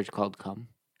discharge called cum?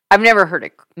 I've never heard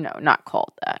it. No, not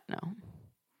called that. No.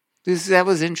 That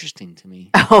was interesting to me.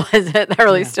 Oh, was it? That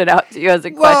really stood out to you as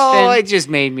a question? Well, it just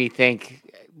made me think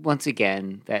once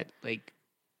again that like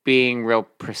being real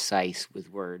precise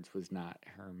with words was not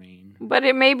her main. But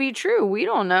it may be true. We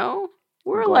don't know.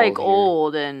 We're like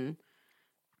old and.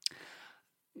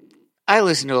 I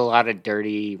listen to a lot of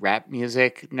dirty rap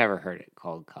music. Never heard it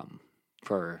called cum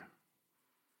for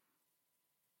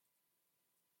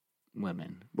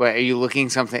women. What, are you looking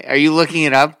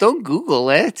it up? Don't Google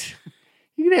it.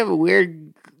 You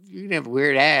can have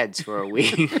weird ads for a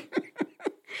week.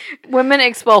 Women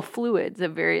expel fluids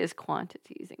of various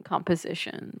quantities and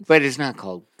compositions. But it's not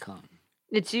called cum.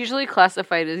 It's usually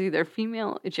classified as either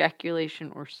female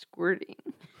ejaculation or squirting.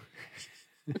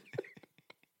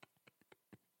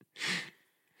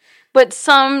 But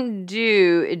some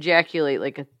do ejaculate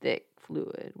like a thick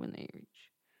fluid when they reach.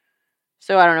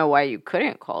 So I don't know why you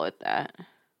couldn't call it that.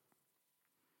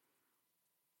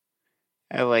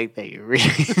 I like that you're reading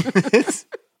this.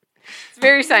 It's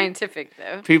very scientific,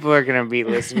 though. People are going to be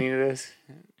listening to this.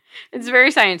 It's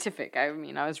very scientific. I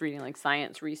mean, I was reading like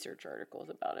science research articles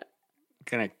about it.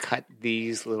 Going to cut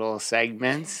these little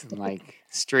segments and like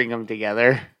string them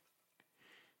together.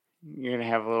 You're going to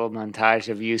have a little montage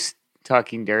of you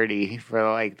talking dirty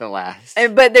for like the last.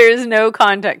 But there's no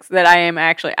context that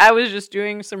I was just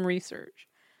doing some research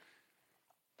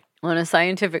on a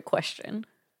scientific question.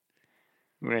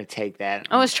 I'm going to take that.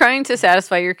 I was trying to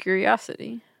satisfy your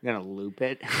curiosity. I'm going to loop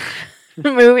it.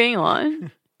 Moving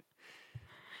on.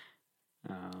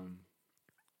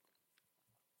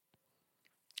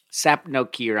 Sapno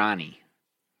Kirani.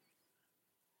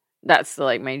 That's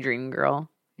like my dream girl.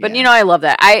 But I love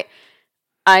that.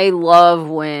 I love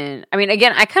when,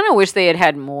 again, I kind of wish they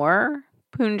had more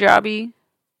Punjabi.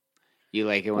 You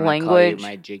like it when language. I call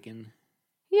you my jiggin?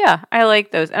 Yeah, I like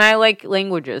those. And I like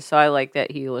languages, so I like that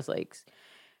he was like,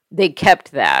 they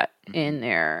kept that in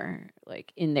their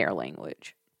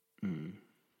language. Mm.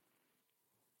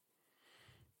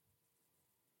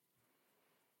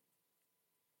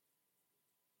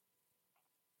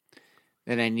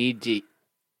 Then I need you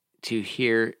to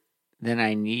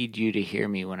hear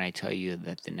me when I tell you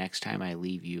that the next time I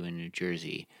leave you in New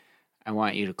Jersey, I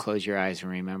want you to close your eyes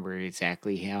and remember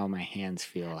exactly how my hands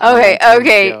feel. Okay,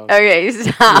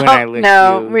 stop. When I lick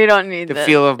no, you, we don't need the this.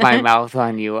 feel of my mouth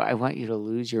on you. I want you to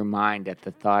lose your mind at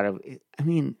the thought of it. I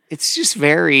mean, it's just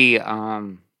very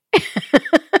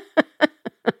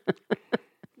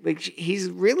like he's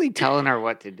really telling her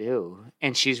what to do,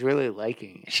 and she's really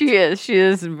liking it. She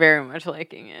is very much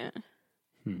liking it.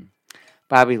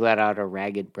 Bobby let out a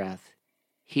ragged breath.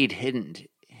 He'd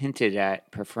hinted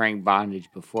at preferring bondage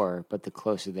before, but the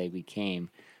closer they became,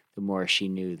 the more she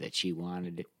knew that she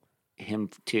wanted him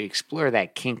to explore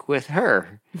that kink with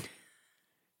her.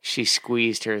 She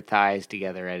squeezed her thighs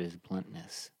together at his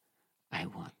bluntness. I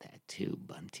want that too,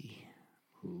 Bunty.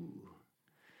 Ooh.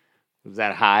 Was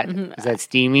that hot? Was that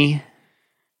steamy?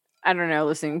 I don't know,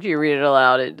 listening to you read it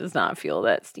aloud, it does not feel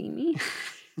that steamy.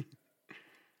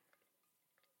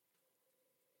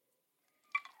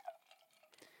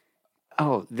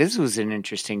 Oh, this was an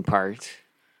interesting part.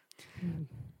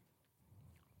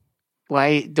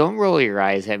 Why? Don't roll your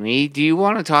eyes at me. Do you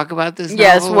want to talk about this?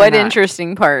 Yes, novel what or not?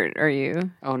 interesting part are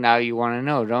you? Oh, now you want to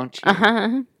know, don't you?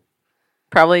 Uh-huh.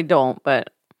 Probably don't,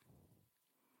 but...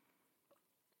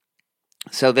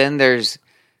 So then there's,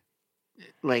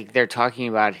 like, they're talking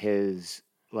about his,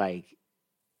 like,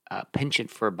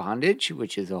 penchant for bondage,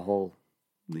 which is a whole,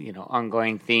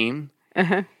 ongoing theme.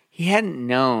 Uh-huh. He hadn't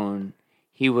known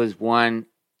he was one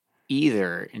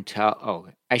either until,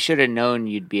 I should have known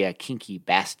you'd be a kinky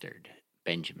bastard,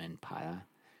 Benjamin Paya.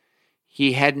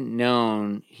 He hadn't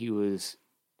known he was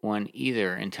one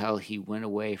either until he went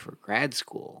away for grad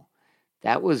school.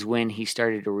 That was when he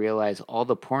started to realize all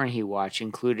the porn he watched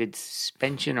included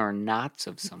suspension or knots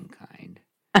of some kind.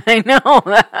 I know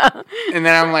that. And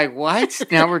then I'm like, what?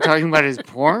 Now we're talking about his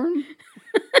porn?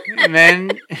 And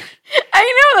then...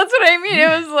 I know, that's what I mean. It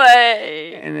was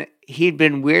like... And he'd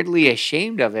been weirdly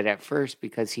ashamed of it at first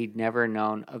because he'd never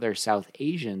known other South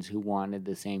Asians who wanted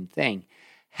the same thing.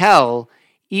 Hell,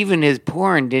 even his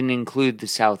porn didn't include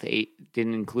South Asians.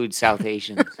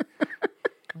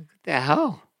 What the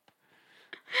hell?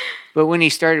 But when he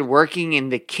started working in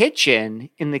the kitchen,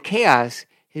 in the chaos,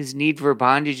 his need for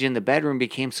bondage in the bedroom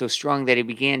became so strong that he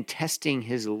began testing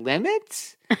his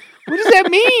limits? What does that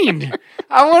mean?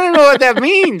 I want to know what that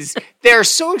means. They're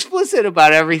so explicit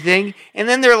about everything, and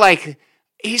then they're like,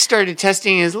 he started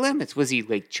testing his limits. Was he,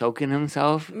 like, choking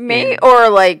himself? Or,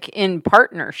 like, in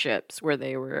partnerships where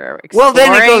they were exploring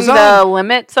then it goes the on.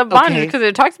 limits of bondage, because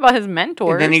it talks about his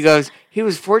mentors. And then he goes, he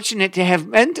was fortunate to have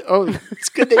mentors. Oh, it's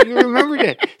good that you remembered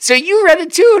it. So you read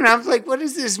it too, and I was like, what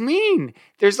does this mean?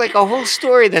 There's, like, a whole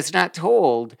story that's not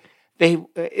told.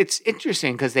 It's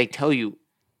interesting because they tell you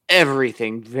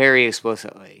everything very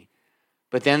explicitly.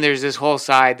 But then there's this whole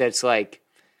side that's like,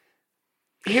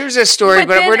 here's a story,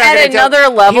 but we're not going to tell. At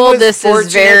another level, this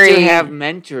is very... to have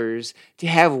mentors, to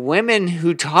have women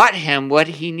who taught him what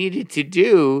he needed to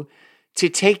do to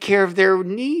take care of their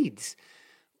needs.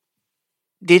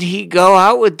 Did he go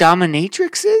out with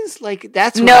dominatrixes? Like,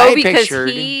 that's what I pictured.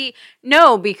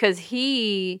 Because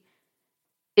he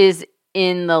is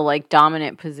in the, like,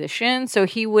 dominant position, so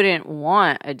he wouldn't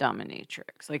want a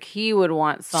dominatrix. Like, he would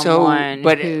want someone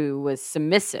who was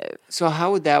submissive. So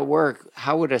how would that work?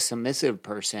 How would a submissive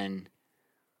person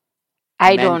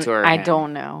mentor him? I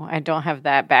don't know. I don't have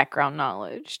that background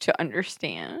knowledge to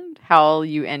understand how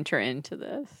you enter into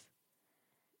this.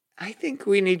 I think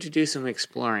we need to do some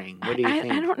exploring. What do you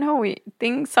think? I don't know.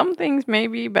 Some things may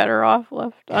be better off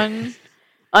left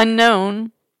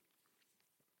unknown.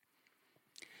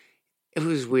 It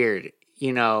was weird.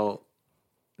 The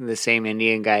same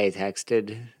Indian guy I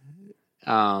texted.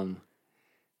 When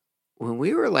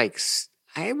we were like,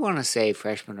 I want to say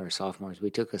freshmen or sophomores, we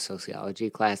took a sociology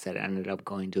class that ended up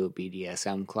going to a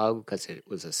BDSM club because it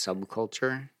was a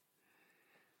subculture.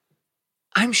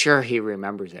 I'm sure he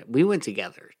remembers it. We went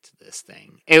together to this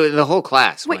thing. The whole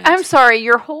class went. I'm sorry,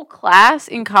 your whole class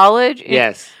in college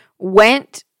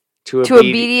went to a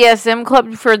BDSM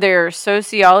club for their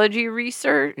sociology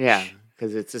research? Yeah,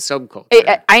 because it's a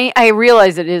subculture. I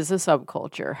realize it is a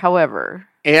subculture, however.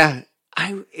 Yeah,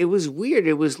 it was weird.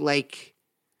 It was like,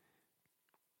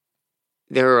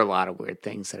 there were a lot of weird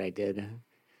things that I did.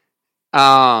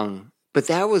 But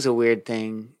that was a weird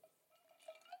thing.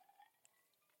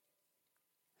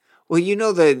 Well,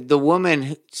 the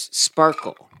woman,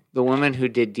 Sparkle, the woman who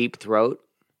did Deep Throat,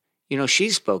 she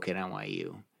spoke at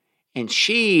NYU. And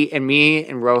she and me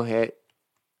and Rohit,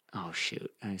 oh,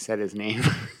 shoot, I said his name.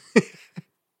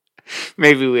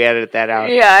 Maybe we edit that out.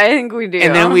 Yeah, I think we do.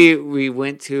 And then we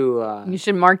went to... you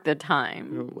should mark the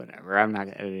time. Whatever, I'm not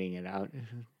editing it out.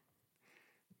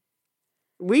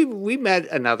 We met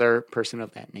another person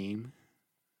of that name.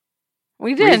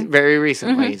 We did. Very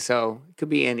recently, so it could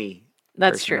be any...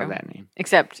 That's true. That name.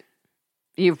 Except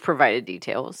you've provided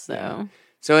details, so. Yeah.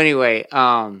 So anyway,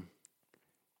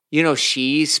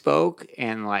 she spoke,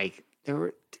 and like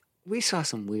we saw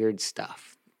some weird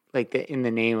stuff, like in the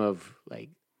name of like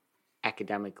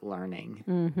academic learning.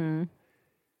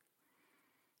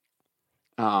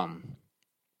 Mm-hmm.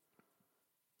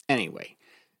 Anyway,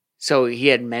 so he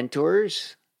had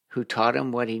mentors who taught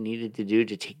him what he needed to do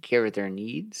to take care of their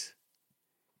needs.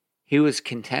 He was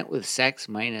content with sex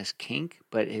minus kink,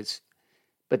 but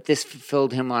this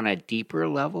fulfilled him on a deeper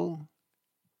level.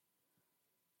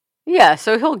 Yeah,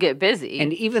 so he'll get busy.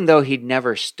 And even though he'd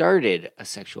never started a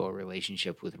sexual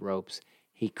relationship with ropes,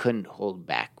 he couldn't hold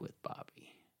back with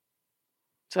Bobby.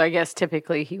 So I guess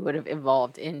typically he would have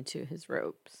evolved into his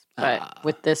ropes. But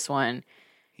with this one,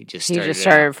 he just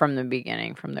started from the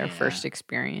beginning, from their first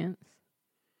experience.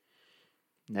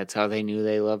 That's how they knew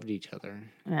they loved each other.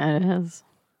 That is.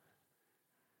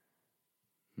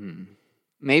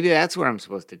 Maybe that's what I'm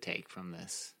supposed to take from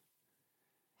this.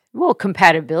 Well,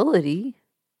 compatibility.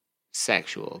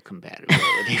 Sexual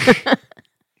compatibility.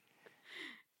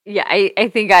 Yeah, I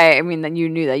think I mean that you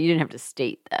knew that. You didn't have to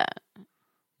state that.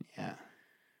 Yeah.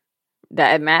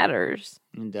 That it matters.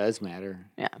 It does matter.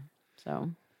 Yeah.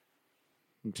 So.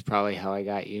 It's probably how I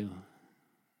got you.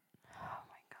 Oh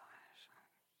my gosh.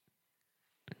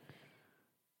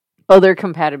 Other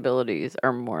compatibilities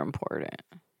are more important.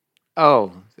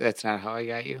 Oh, that's not how I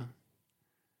got you?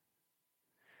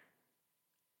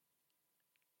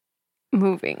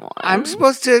 Moving on. I'm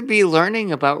supposed to be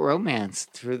learning about romance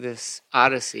through this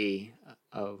odyssey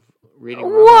of reading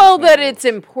romance Well, novels. that it's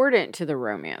important to the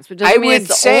romance, but doesn't mean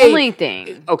it's the only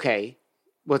thing. Okay.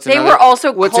 What's another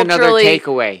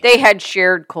takeaway? They had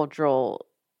shared cultural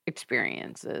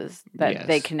experiences that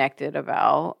they connected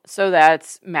about. So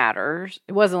that matters.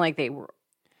 It wasn't like they were.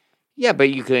 Yeah,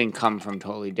 but you can come from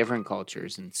totally different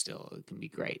cultures and still it can be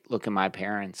great. Look at my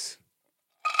parents.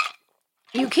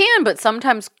 You can, but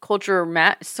sometimes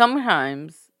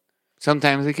sometimes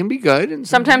it can be good, and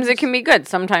sometimes it can be good.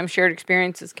 Sometimes shared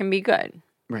experiences can be good.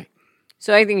 Right.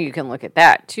 So I think you can look at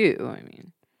that too. I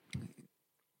mean,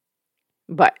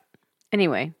 but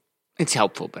anyway, it's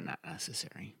helpful, but not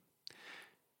necessary.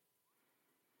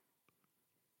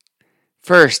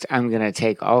 First, I'm going to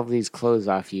take all of these clothes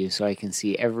off you so I can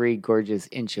see every gorgeous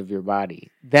inch of your body.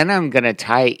 Then I'm going to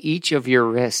tie each of your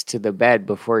wrists to the bed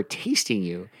before tasting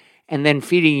you. And then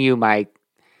feeding you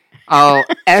I'll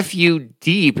F you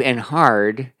deep and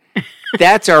hard.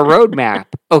 That's our roadmap.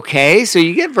 Okay, so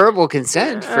you get verbal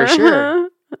consent for sure.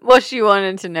 Well, she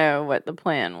wanted to know what the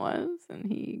plan was,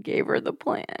 and he gave her the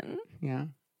plan. Yeah.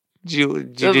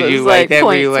 Did So you like that?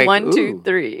 Were you like, 1, 2,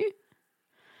 3.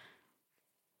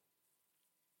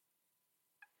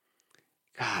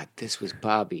 God, this was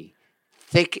Bobby.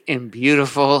 Thick and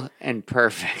beautiful and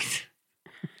perfect.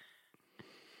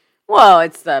 Well,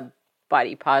 it's the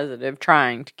body positive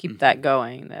trying to keep that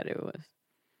going, that it was.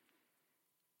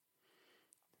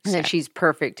 And that she's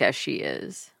perfect as she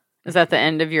is. Is that the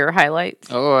end of your highlights?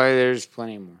 Oh, there's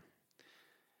plenty more.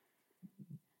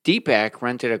 Deepak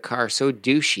rented a car so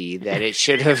douchey that it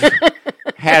should have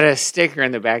had a sticker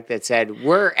in the back that said,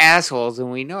 "We're assholes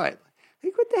and we know it."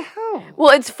 Like, what the hell? Well,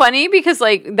 it's funny because,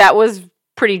 that was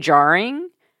pretty jarring.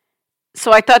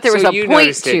 So I thought there was a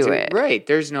point to it. Right,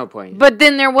 there's no point. But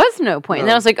then there was no point. No. And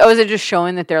then I was like, is it just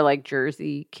showing that they're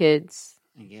Jersey kids?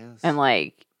 I guess. And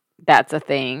that's a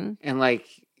thing.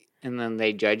 And then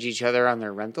they judge each other on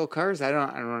their rental cars? I don't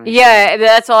understand. Yeah,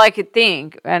 that's all I could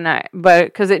think. But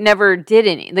because it never did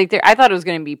any. I thought it was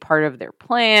going to be part of their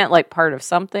plan, part of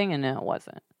something, and no, it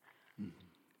wasn't.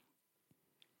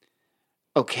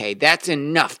 Okay, that's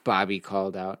enough, Bobby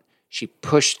called out. She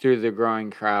pushed through the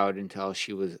growing crowd until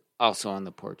she was also on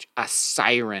the porch. A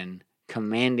siren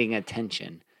commanding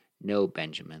attention. No,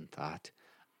 Benjamin thought.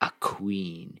 A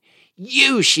queen.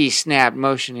 You, she snapped,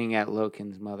 motioning at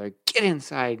Loken's mother. Get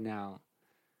inside now.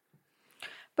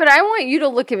 But I want you to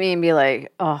look at me and be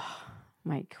like, oh,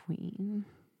 my queen.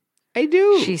 I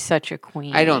do. She's such a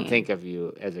queen. I don't think of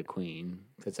you as a queen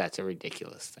because that's a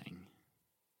ridiculous thing.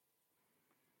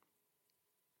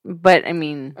 But, I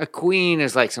mean... A queen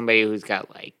is somebody who's got,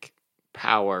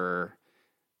 power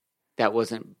that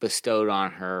wasn't bestowed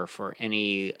on her for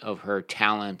any of her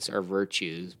talents or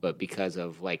virtues, but because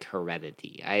of,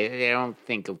 heredity. I don't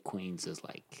think of queens as,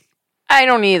 I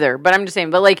don't either, but I'm just saying,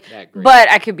 but,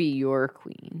 I could be your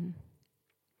queen.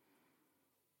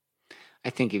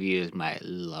 I think of you as my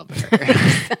lover.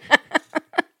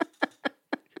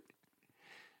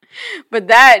 But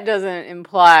that doesn't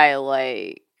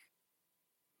imply,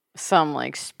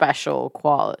 some special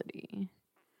quality.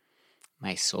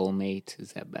 My soulmate,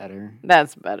 is that better?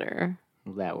 That's better.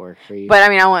 Will that work for you? But I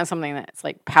mean, I want something that's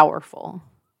powerful.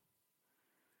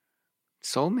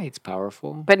 Soulmate's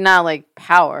powerful. But not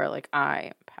power, I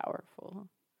am powerful.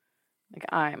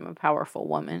 I am a powerful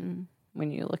woman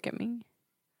when you look at me.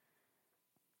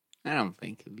 I don't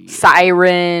think of you.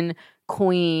 Siren,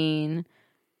 queen.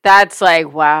 That's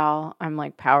wow,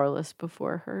 I'm powerless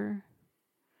before her.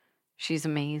 She's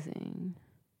amazing.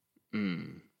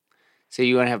 So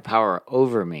you want to have power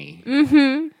over me?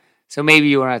 Mm-hmm. So maybe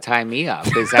you want to tie me up.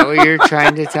 Is that what you're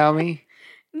trying to tell me?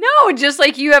 No, just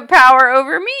you have power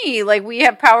over me. We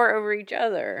have power over each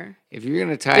other. If you're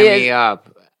going to tie me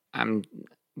up,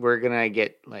 we're going to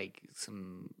get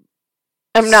some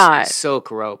I'm not. silk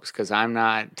ropes, because I'm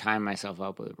not tying myself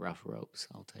up with rough ropes.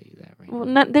 I'll tell you that right Well,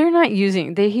 now. they're not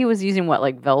using. He was using what,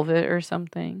 like velvet or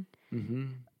something.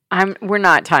 Mm-hmm. We're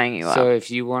not tying you up. So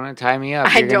if you want to tie me up,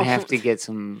 I you're gonna don't. have to get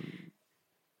some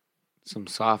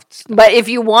soft stuff. But if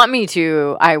you want me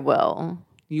to, I will.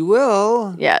 You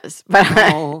will. Yes, but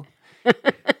Oh,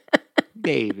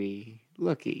 baby,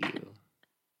 look at you.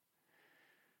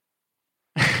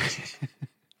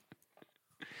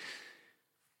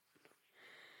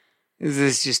 Is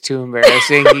this just too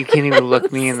embarrassing? You can't even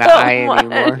look me in the eye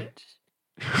anymore.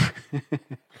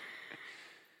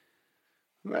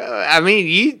 Well, I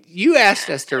mean, you asked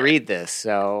us to read this,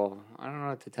 so I don't know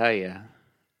what to tell you.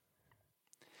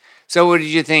 So what did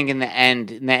you think in the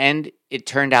end? In the end, it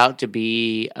turned out to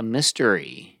be a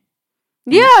mystery.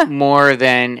 Yeah. More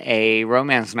than a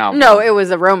romance novel. No, it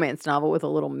was a romance novel with a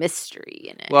little mystery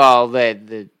in it. Well,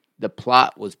 the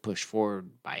plot was pushed forward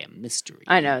by a mystery.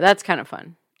 I know. That's kind of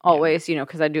fun. Always,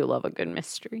 because I do love a good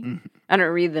mystery. Mm-hmm. I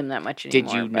don't read them that much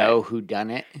anymore. Did you know who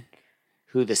done it?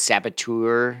 Who the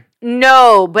saboteur?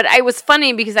 No, but I was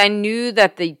funny because I knew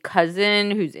that the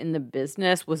cousin who's in the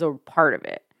business was a part of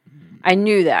it. Mm-hmm. I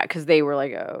knew that because they were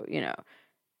like, oh,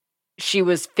 she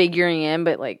was figuring in,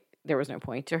 but like there was no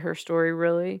point to her story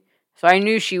really. So I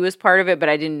knew she was part of it, but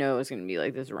I didn't know it was going to be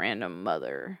like this random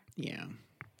mother. Yeah.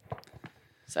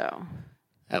 So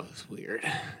that was weird.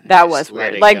 That was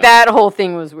weird. Like that whole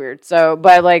thing was weird. So,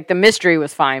 but like the mystery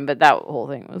was fine, but that whole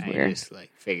thing was weird. I just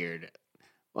like figured.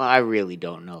 Well, I really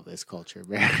don't know this culture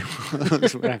very well.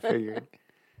 That's what I figured.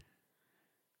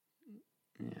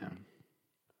 Yeah.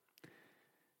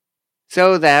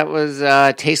 So that was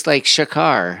Tastes Like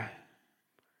Shakkar.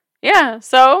 Yeah.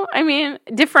 So, I mean,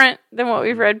 different than what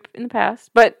we've read in the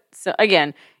past. But so,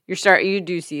 again, you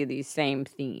do see these same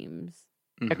themes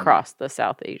across the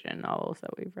South Asian novels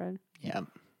that we've read. Yeah.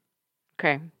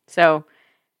 Okay. So,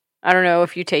 I don't know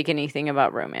if you take anything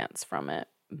about romance from it.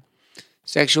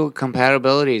 Sexual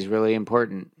compatibility is really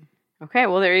important. Okay,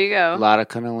 well there you go. A lot of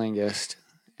cunnilingus,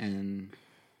 and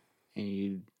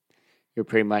you're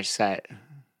pretty much set.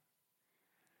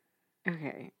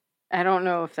 Okay, I don't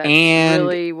know if that's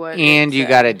really what. And you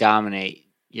got to dominate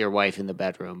your wife in the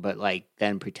bedroom, but like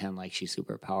then pretend like she's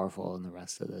super powerful in the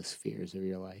rest of the spheres of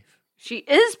your life. She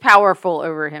is powerful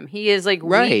over him. He is like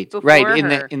weak before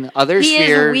her. In the other spheres,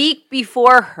 he is weak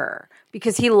before her.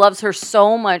 Because he loves her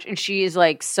so much, and she is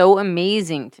like so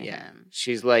amazing to him.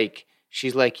 She's like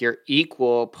your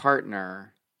equal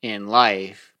partner in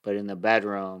life, but in the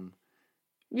bedroom,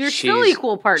 you're still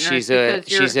equal partners.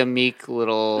 She's a meek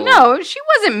little. No, she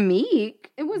wasn't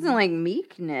meek. It wasn't like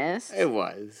meekness. It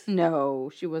was. No,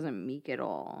 she wasn't meek at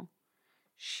all.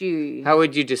 How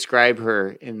would you describe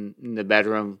her in the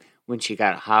bedroom when she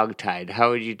got hogtied? How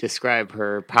would you describe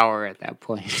her power at that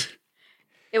point?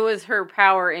 It was her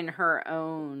power in her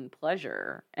own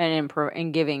pleasure and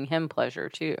in giving him pleasure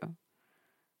too.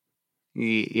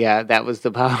 Yeah, that was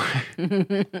the power.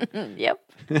 Yep.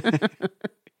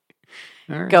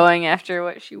 Right. Going after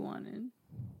what she wanted.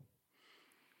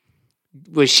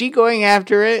 Was she going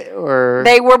after it, or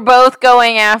they were both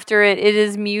going after it? It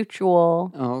is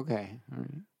mutual. Oh, okay. All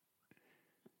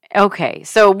right. Okay,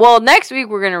 so next week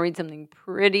we're going to read something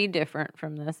pretty different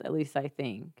from this. At least I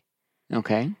think.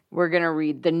 Okay. We're going to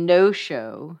read The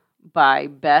No-Show by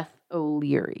Beth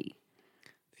O'Leary.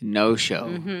 The No-Show.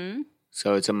 Mm-hmm.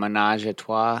 So it's a menage a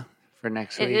trois for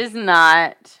next week? It is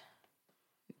not.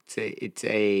 It's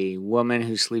a woman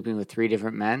who's sleeping with 3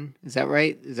 different men. Is that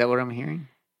right? Is that what I'm hearing?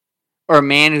 Or a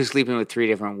man who's sleeping with 3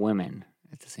 different women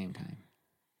at the same time.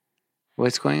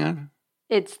 What's going on?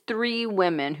 It's 3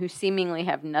 women who seemingly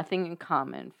have nothing in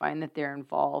common find that they're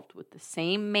involved with the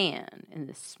same man in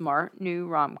this smart new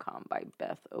rom-com by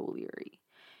Beth O'Leary.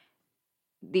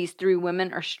 These 3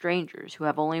 women are strangers who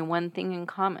have only one thing in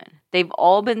common. They've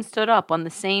all been stood up on the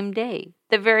same day,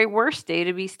 the very worst day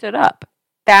to be stood up,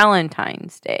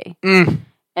 Valentine's Day. And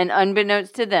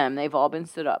unbeknownst to them, they've all been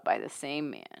stood up by the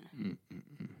same man.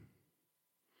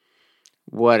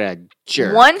 What a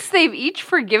jerk. Once they've each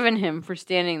forgiven him for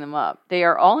standing them up, they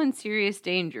are all in serious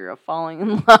danger of falling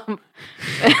in love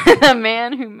with a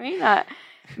man who may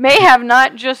have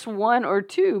not just 1 or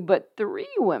 2, but 3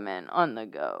 women on the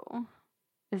go.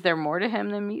 Is there more to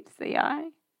him than meets the eye?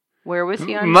 Where was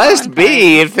he on Must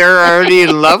be, if they're already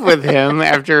in love with him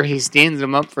after he stands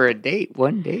them up for a date.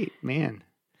 1 date, man.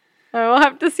 We'll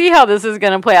have to see how this is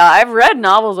going to play out. I've read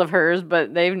novels of hers,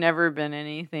 but they've never been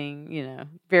anything,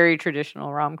 very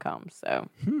traditional rom-coms. So,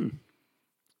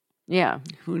 yeah.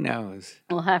 Who knows?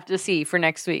 We'll have to see for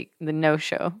next week, the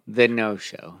No-Show. The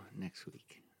No-Show next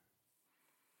week.